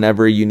this,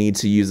 whenever you need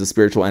to use the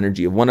spiritual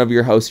energy of one of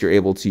your hosts, you're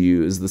able to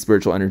use the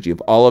spiritual energy of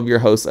all of your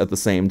hosts at the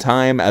same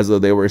time, as though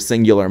they were a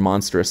singular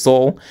monstrous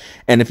soul.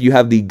 And if you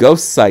have the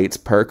Ghost Sight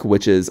perk,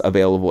 which is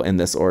available in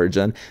this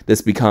origin,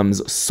 this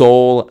becomes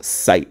Soul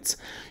Sight.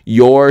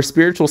 Your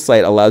spiritual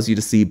sight allows you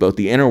to see both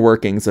the inner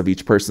workings of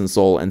each person's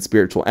soul and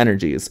spiritual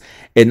energies.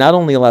 It not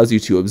only allows you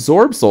to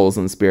absorb souls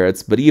and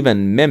spirits, but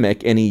even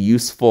mimic any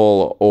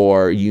useful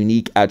or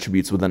unique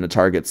attributes within a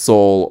target's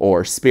soul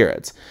or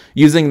spirit.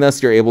 Using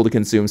this, you're able to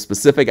consume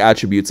specific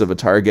attributes of a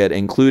target,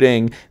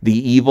 including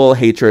the evil,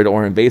 hatred,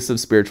 or invasive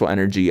spiritual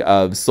energy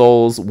of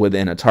souls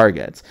within a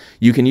target.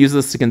 You can use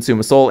this to consume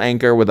a soul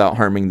anchor without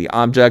harming the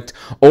object,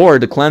 or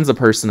to cleanse a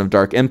person of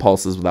dark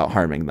impulses without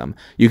harming them.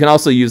 You can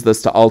also use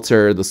this to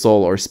alter the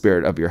soul or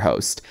spirit of your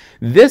host.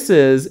 This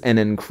is an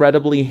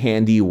incredibly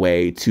handy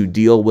way to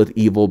deal with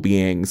evil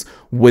beings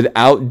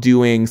without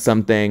doing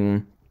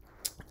something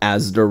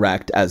as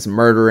direct as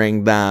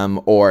murdering them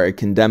or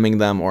condemning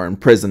them or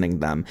imprisoning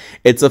them.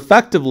 It's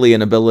effectively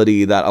an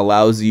ability that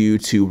allows you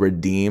to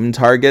redeem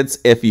targets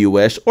if you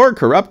wish, or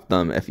corrupt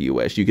them if you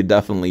wish. You could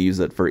definitely use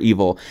it for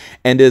evil,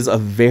 and is a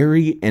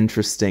very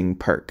interesting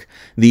perk.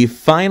 The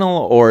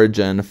final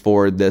origin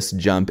for this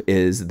jump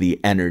is the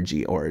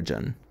energy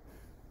origin.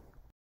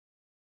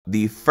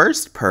 The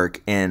first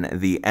perk in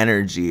the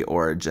energy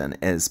origin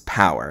is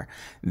power.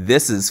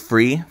 This is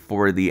free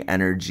for the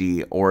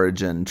energy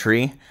origin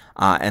tree,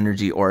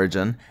 energy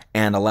origin,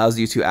 and allows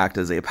you to act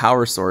as a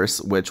power source,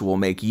 which will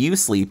make you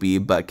sleepy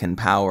but can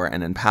power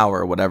and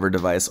empower whatever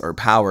device or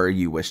power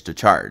you wish to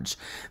charge.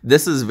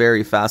 This is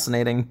very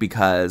fascinating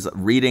because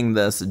reading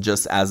this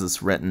just as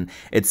it's written,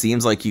 it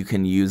seems like you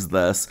can use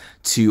this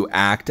to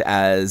act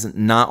as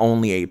not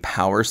only a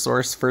power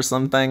source for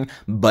something,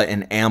 but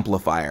an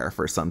amplifier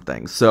for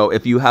something. So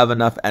if you have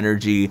enough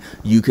energy,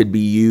 you could be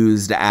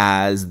used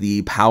as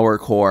the power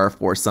core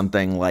for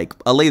something like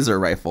a laser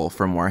rifle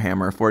from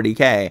Warhammer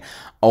 40k,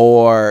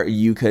 or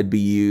you could be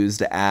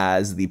used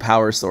as the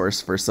power source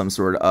for some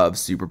sort of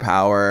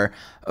superpower,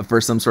 for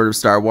some sort of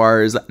Star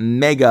Wars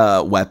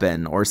mega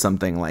weapon or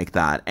something like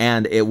that.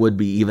 And it would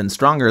be even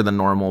stronger than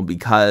normal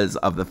because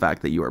of the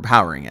fact that you are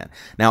powering it.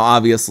 Now,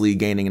 obviously,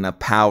 gaining enough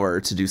power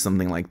to do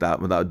something like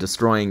that without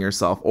destroying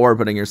yourself or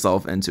putting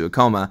yourself into a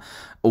coma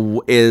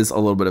is a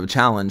little bit of a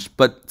challenge,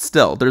 but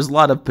still, there's a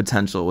lot of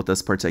potential with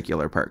this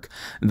particular perk.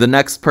 The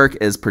next perk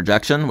is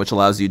projection, which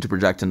allows you to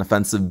project an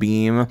offensive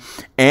beam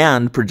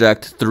and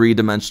project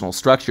three-dimensional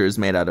structures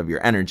made out of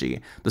your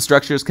energy. The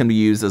structures can be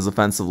used as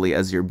offensively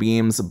as your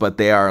beams, but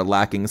they are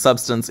lacking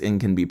substance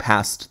and can be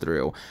passed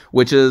through,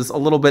 which is a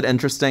little bit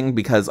interesting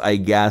because I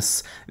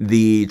guess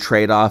the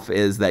trade-off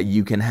is that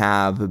you can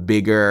have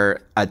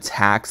bigger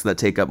attacks that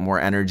take up more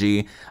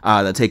energy,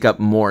 that take up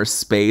more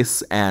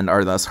space and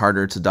are thus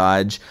harder to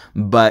dodge,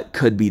 but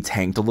could be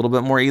tanked a little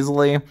bit more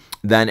easily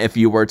than if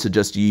you were to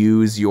just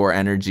use your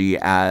energy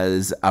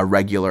as a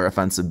regular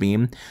offensive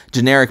beam.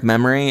 Generic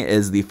Memory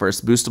is the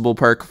first boostable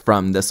perk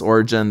from this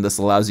origin. This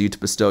allows you to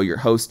bestow your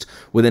host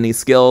with any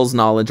skills,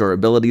 knowledge, or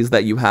abilities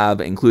that you have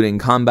including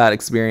combat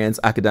experience,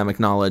 academic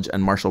knowledge,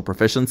 and martial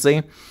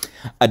proficiency.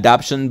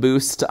 Adaption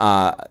boost.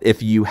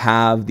 If you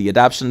have the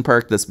adaption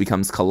perk, this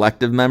becomes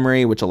collective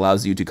memory, which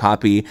allows you to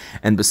copy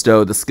and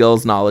bestow the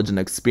skills, knowledge, and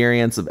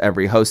experience of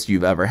every host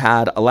you've ever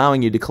had,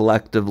 allowing you to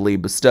collectively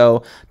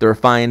bestow the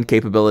refined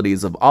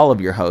capabilities of all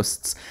of your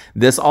hosts.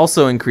 This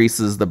also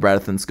increases the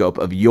breadth and scope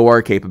of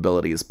your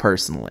capabilities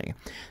personally.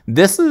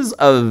 This is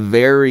a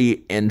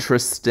very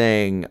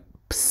interesting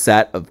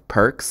set of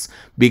perks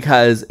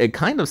because it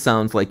kind of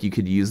sounds like you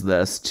could use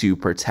this to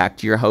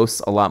protect your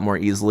hosts a lot more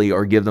easily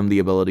or give them the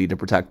ability to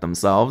protect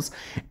themselves,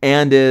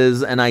 and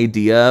is an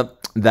idea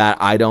that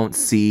I don't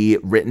see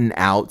written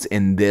out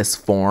in this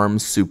form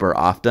super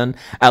often,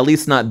 at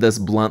least not this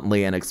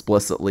bluntly and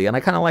explicitly, and I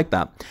kind of like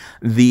that.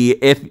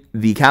 If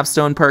the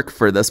capstone perk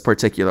for this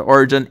particular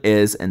origin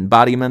is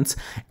embodiment,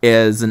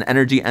 is an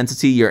energy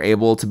entity, you're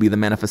able to be the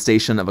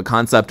manifestation of a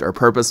concept or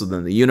purpose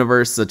within the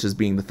universe, such as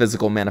being the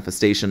physical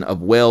manifestation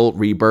of will,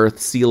 rebirth,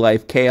 sea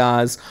life,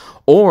 chaos,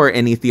 or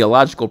any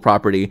theological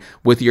property,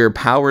 with your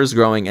powers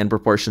growing in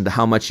proportion to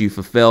how much you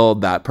fulfill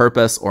that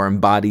purpose or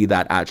embody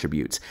that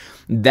attribute.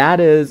 That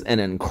is an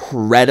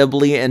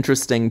incredibly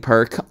interesting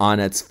perk on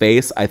its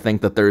face. I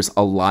think that there's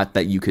a lot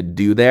that you could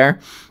do there.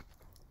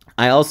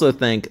 I also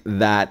think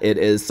that it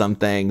is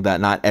something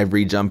that not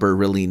every jumper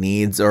really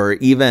needs, or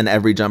even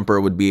every jumper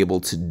would be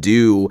able to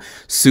do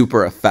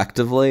super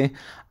effectively.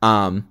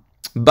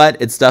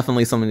 But it's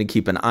definitely something to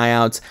keep an eye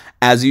out.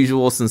 As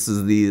usual, since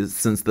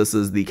this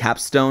is the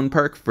capstone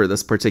perk for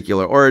this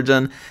particular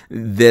origin,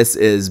 this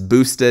is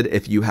boosted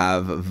if you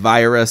have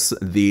Virus,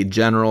 the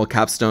general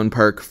capstone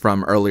perk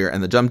from earlier in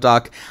the jump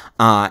doc,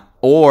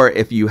 or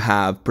if you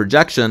have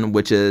Projection,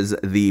 which is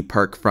the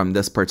perk from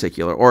this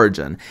particular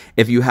origin.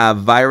 If you have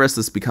Virus,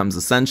 this becomes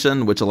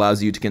Ascension, which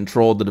allows you to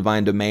control the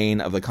divine domain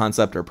of the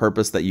concept or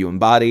purpose that you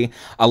embody,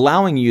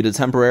 allowing you to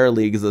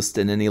temporarily exist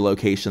in any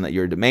location that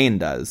your domain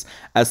does.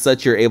 As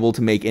such, you're able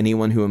to make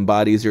anyone who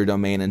embodies your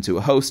domain into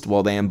a host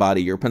while they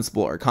embody your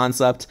principle or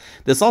concept.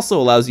 This also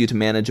allows you to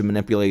manage and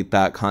manipulate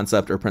that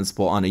concept or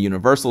principle on a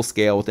universal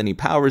scale, with any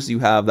powers you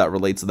have that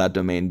relate to that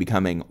domain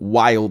becoming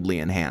wildly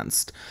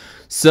enhanced.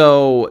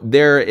 So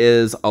there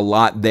is a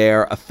lot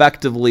there.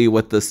 Effectively,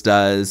 what this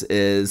does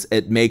is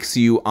it makes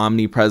you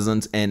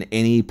omnipresent in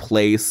any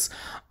place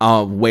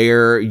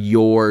where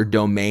your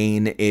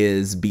domain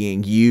is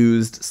being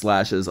used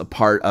 / is a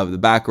part of the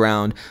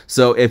background.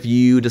 So if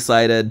you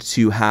decided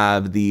to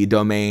have the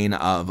domain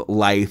of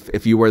life,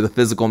 if you were the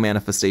physical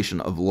manifestation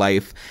of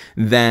life,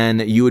 then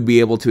you would be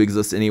able to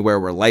exist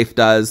anywhere where life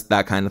does,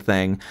 that kind of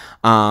thing.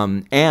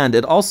 And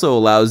it also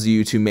allows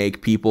you to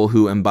make people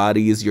who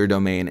embodies your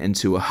domain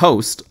into a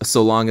host,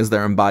 so long as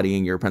they're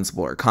embodying your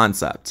principle or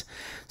concept.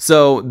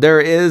 So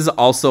there is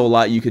also a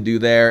lot you could do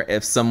there.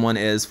 If someone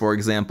is, for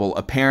example,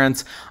 a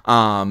parent,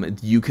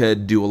 you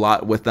could do a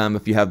lot with them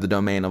if you have the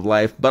domain of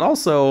life, but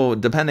also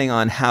depending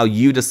on how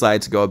you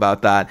decide to go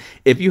about that,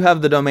 if you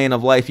have the domain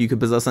of life, you could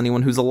possess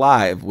anyone who's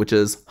alive, which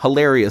is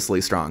hilariously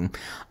strong.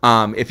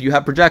 If you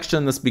have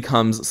Projection, this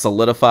becomes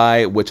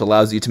Solidify, which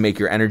allows you to make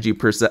your energy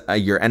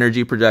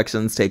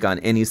projections take on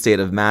any state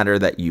of matter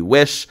that you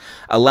wish,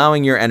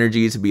 allowing your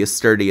energy to be as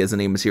sturdy as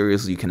any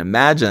materials you can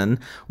imagine,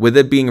 with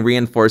it being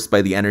reinforced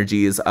by the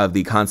energies of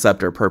the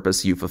concept or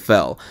purpose you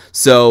fulfill.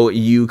 So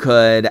you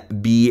could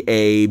be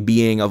a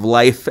being of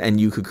life and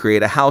you could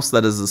create a house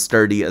that is as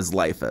sturdy as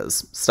life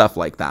is. Stuff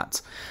like that.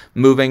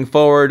 Moving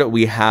forward,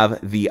 we have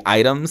the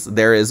items.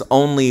 There is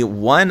only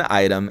one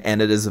item and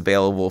it is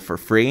available for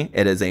free.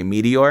 It is a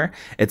meteor.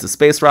 It's a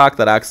space rock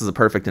that acts as a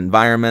perfect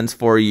environment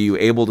for you,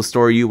 able to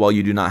store you while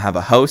you do not have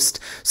a host.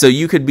 So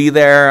you could be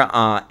there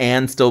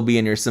and still be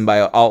in your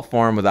symbiote alt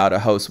form without a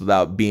host,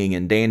 without being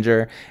in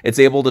danger. It's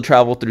able to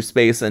travel through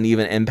space and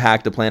even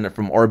impact a planet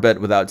from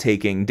orbit without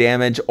taking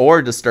damage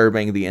or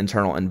disturbing the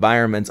internal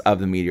environment of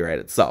the meteorite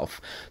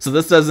itself. So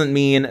this doesn't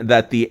mean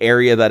that the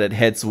area that it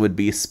hits would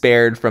be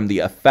spared from the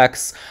effects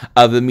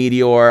of the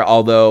meteor,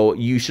 although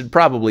you should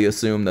probably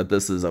assume that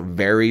this is a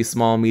very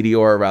small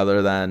meteor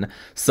rather than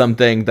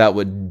something that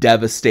would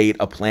devastate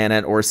a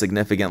planet or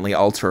significantly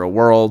alter a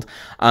world.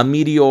 A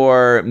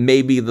meteor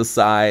may be the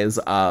size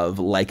of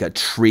like a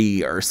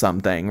tree or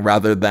something,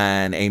 rather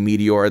than a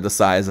meteor the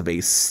size of a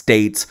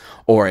state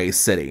or a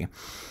city.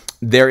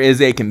 There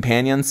is a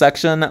companion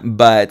section,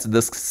 but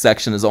this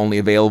section is only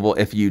available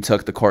if you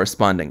took the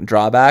corresponding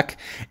drawback.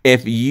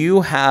 If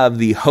you have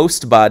the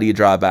host body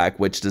drawback,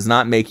 which does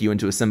not make you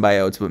into a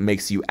symbiote, but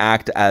makes you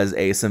act as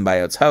a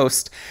symbiote's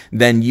host,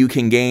 then you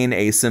can gain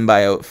a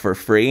symbiote for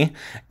free.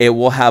 It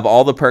will have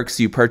all the perks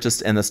you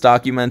purchased in this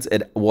document.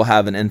 It will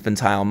have an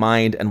infantile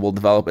mind and will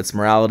develop its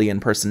morality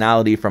and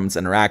personality from its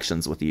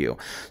interactions with you.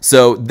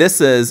 So this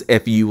is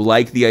if you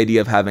like the idea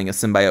of having a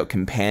symbiote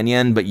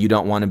companion, but you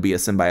don't want to be a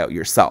symbiote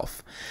yourself.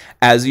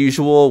 As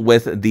usual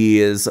with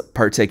these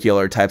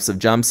particular types of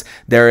jumps,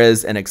 there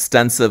is an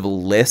extensive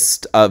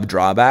list of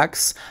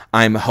drawbacks.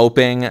 I'm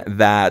hoping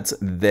that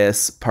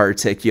this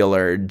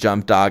particular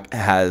jump doc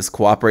has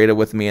cooperated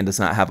with me and does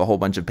not have a whole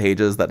bunch of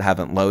pages that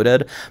haven't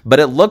loaded, but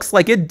it looks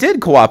like it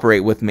did cooperate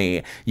with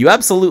me. You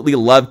absolutely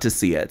love to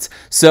see it.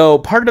 So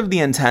part of the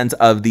intent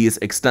of these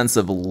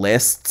extensive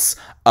lists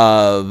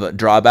of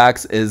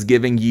drawbacks is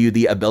giving you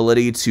the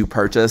ability to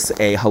purchase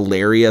a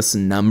hilarious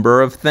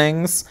number of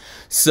things.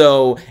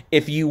 So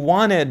if you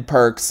wanted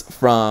perks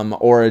from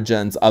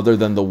Origins other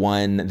than the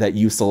one that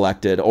you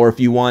selected, or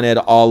if you wanted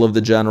all of the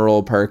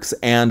general perks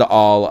and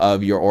all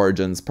of your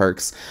Origins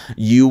perks,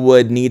 you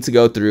would need to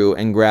go through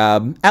and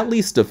grab at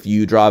least a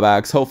few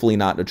drawbacks, hopefully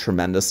not a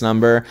tremendous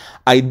number.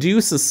 I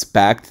do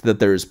suspect that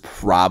there's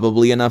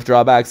probably enough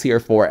drawbacks here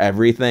for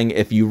everything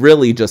if you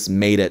really just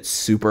made it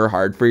super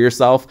hard for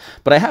yourself,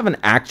 but I haven't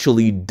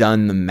actually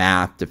done the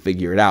math to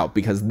figure it out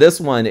because this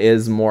one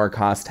is more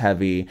cost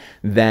heavy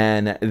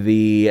than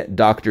the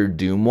Dr.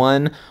 Doom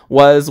one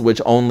was, which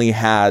only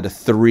had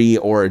 3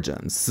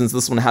 origins. Since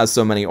this one has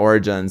so many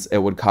origins, it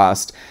would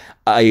cost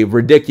a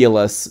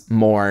ridiculous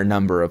more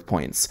number of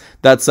points.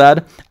 That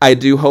said, I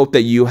do hope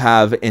that you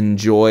have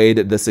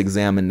enjoyed this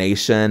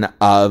examination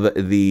of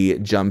the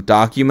jump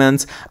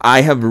document.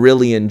 I have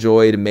really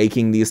enjoyed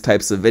making these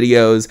types of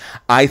videos.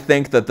 I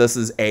think that this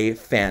is a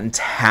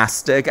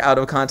fantastic out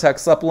of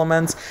context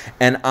supplement,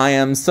 and I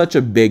am such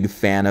a big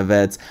fan of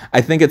it.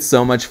 I think it's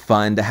so much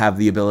fun to have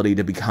the ability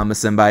to become a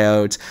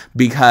symbiote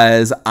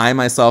because I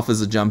myself as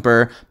a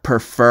jumper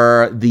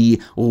prefer the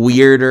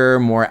weirder,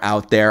 more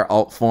out there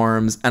alt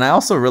forms, and I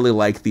also really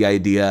like the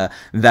idea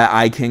that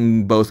I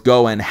can both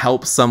go and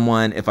help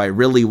someone if I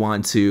really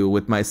want to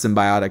with my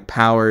symbiotic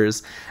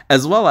powers,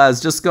 as well as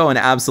just go and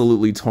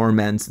absolutely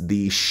torment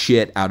the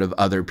shit out of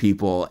other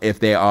people if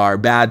they are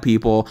bad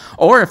people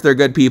or if they're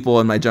good people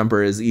and my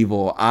jumper is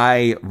evil.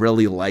 I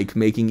really like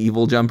making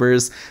evil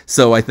jumpers,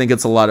 so I think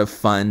it's a lot of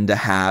fun to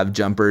have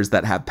jumpers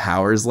that have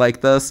powers like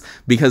this,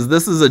 because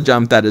this is a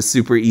jump that is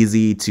super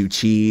easy to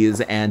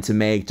cheese and to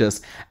make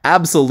just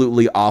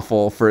absolutely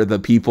awful for the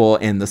people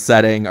in the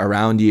setting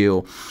around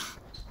you.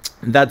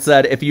 That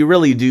said, if you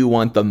really do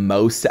want the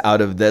most out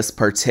of this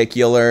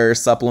particular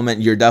supplement,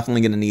 you're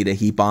definitely going to need to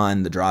heap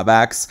on the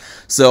drawbacks.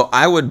 So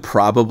I would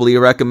probably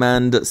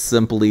recommend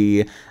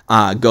simply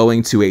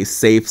going to a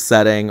safe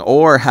setting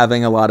or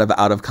having a lot of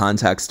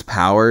out-of-context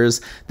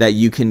powers that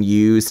you can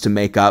use to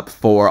make up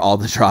for all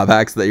the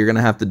drawbacks that you're going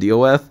to have to deal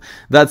with.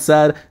 That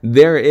said,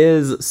 there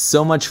is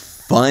so much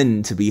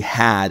fun to be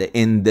had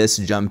in this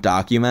jump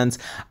document.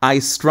 I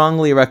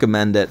strongly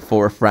recommend it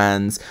for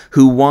friends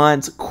who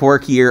want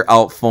quirkier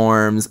alt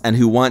forms and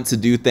who want to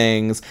do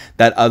things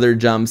that other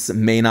jumps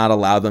may not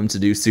allow them to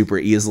do super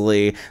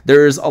easily.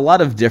 There's a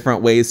lot of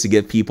different ways to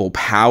give people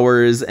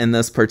powers in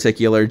this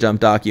particular jump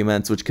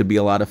document, which could be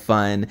a lot of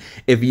fun.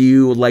 If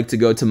you like to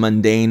go to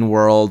mundane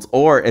worlds,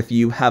 or if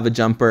you have a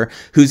jumper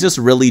who's just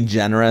really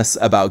generous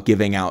about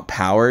giving out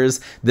powers,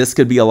 this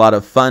could be a lot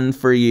of fun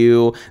for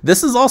you.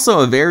 This is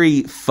also a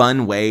very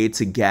fun way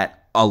to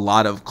get a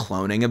lot of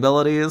cloning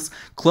abilities.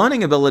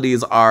 Cloning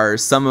abilities are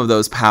some of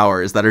those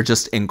powers that are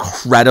just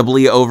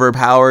incredibly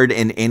overpowered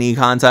in any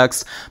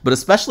context, but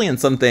especially in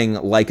something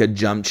like a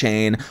jump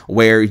chain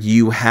where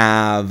you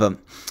have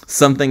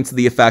something to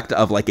the effect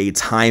of like a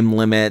time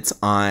limit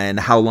on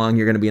how long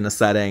you're going to be in a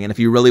setting. And if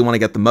you really want to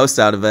get the most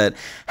out of it,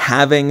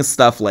 having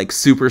stuff like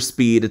super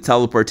speed,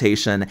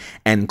 teleportation,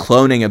 and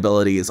cloning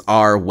abilities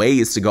are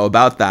ways to go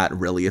about that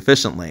really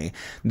efficiently.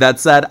 That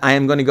said, I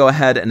am going to go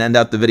ahead and end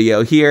out the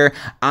video here.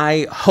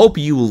 I hope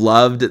you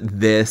loved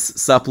this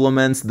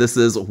supplement. This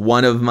is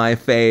one of my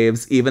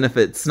faves, even if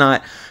it's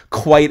not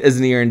quite as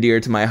near and dear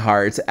to my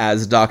heart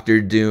as Dr.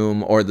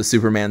 Doom or the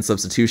Superman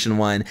substitution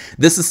one.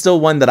 This is still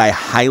one that I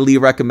highly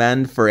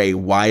recommend for a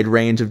wide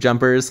range of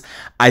jumpers.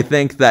 I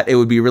think that it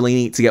would be really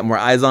neat to get more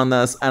eyes on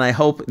this, and I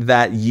hope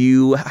that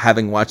you,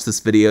 having watched this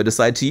video,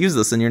 decide to use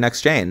this in your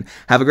next chain.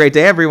 Have a great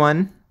day,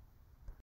 everyone!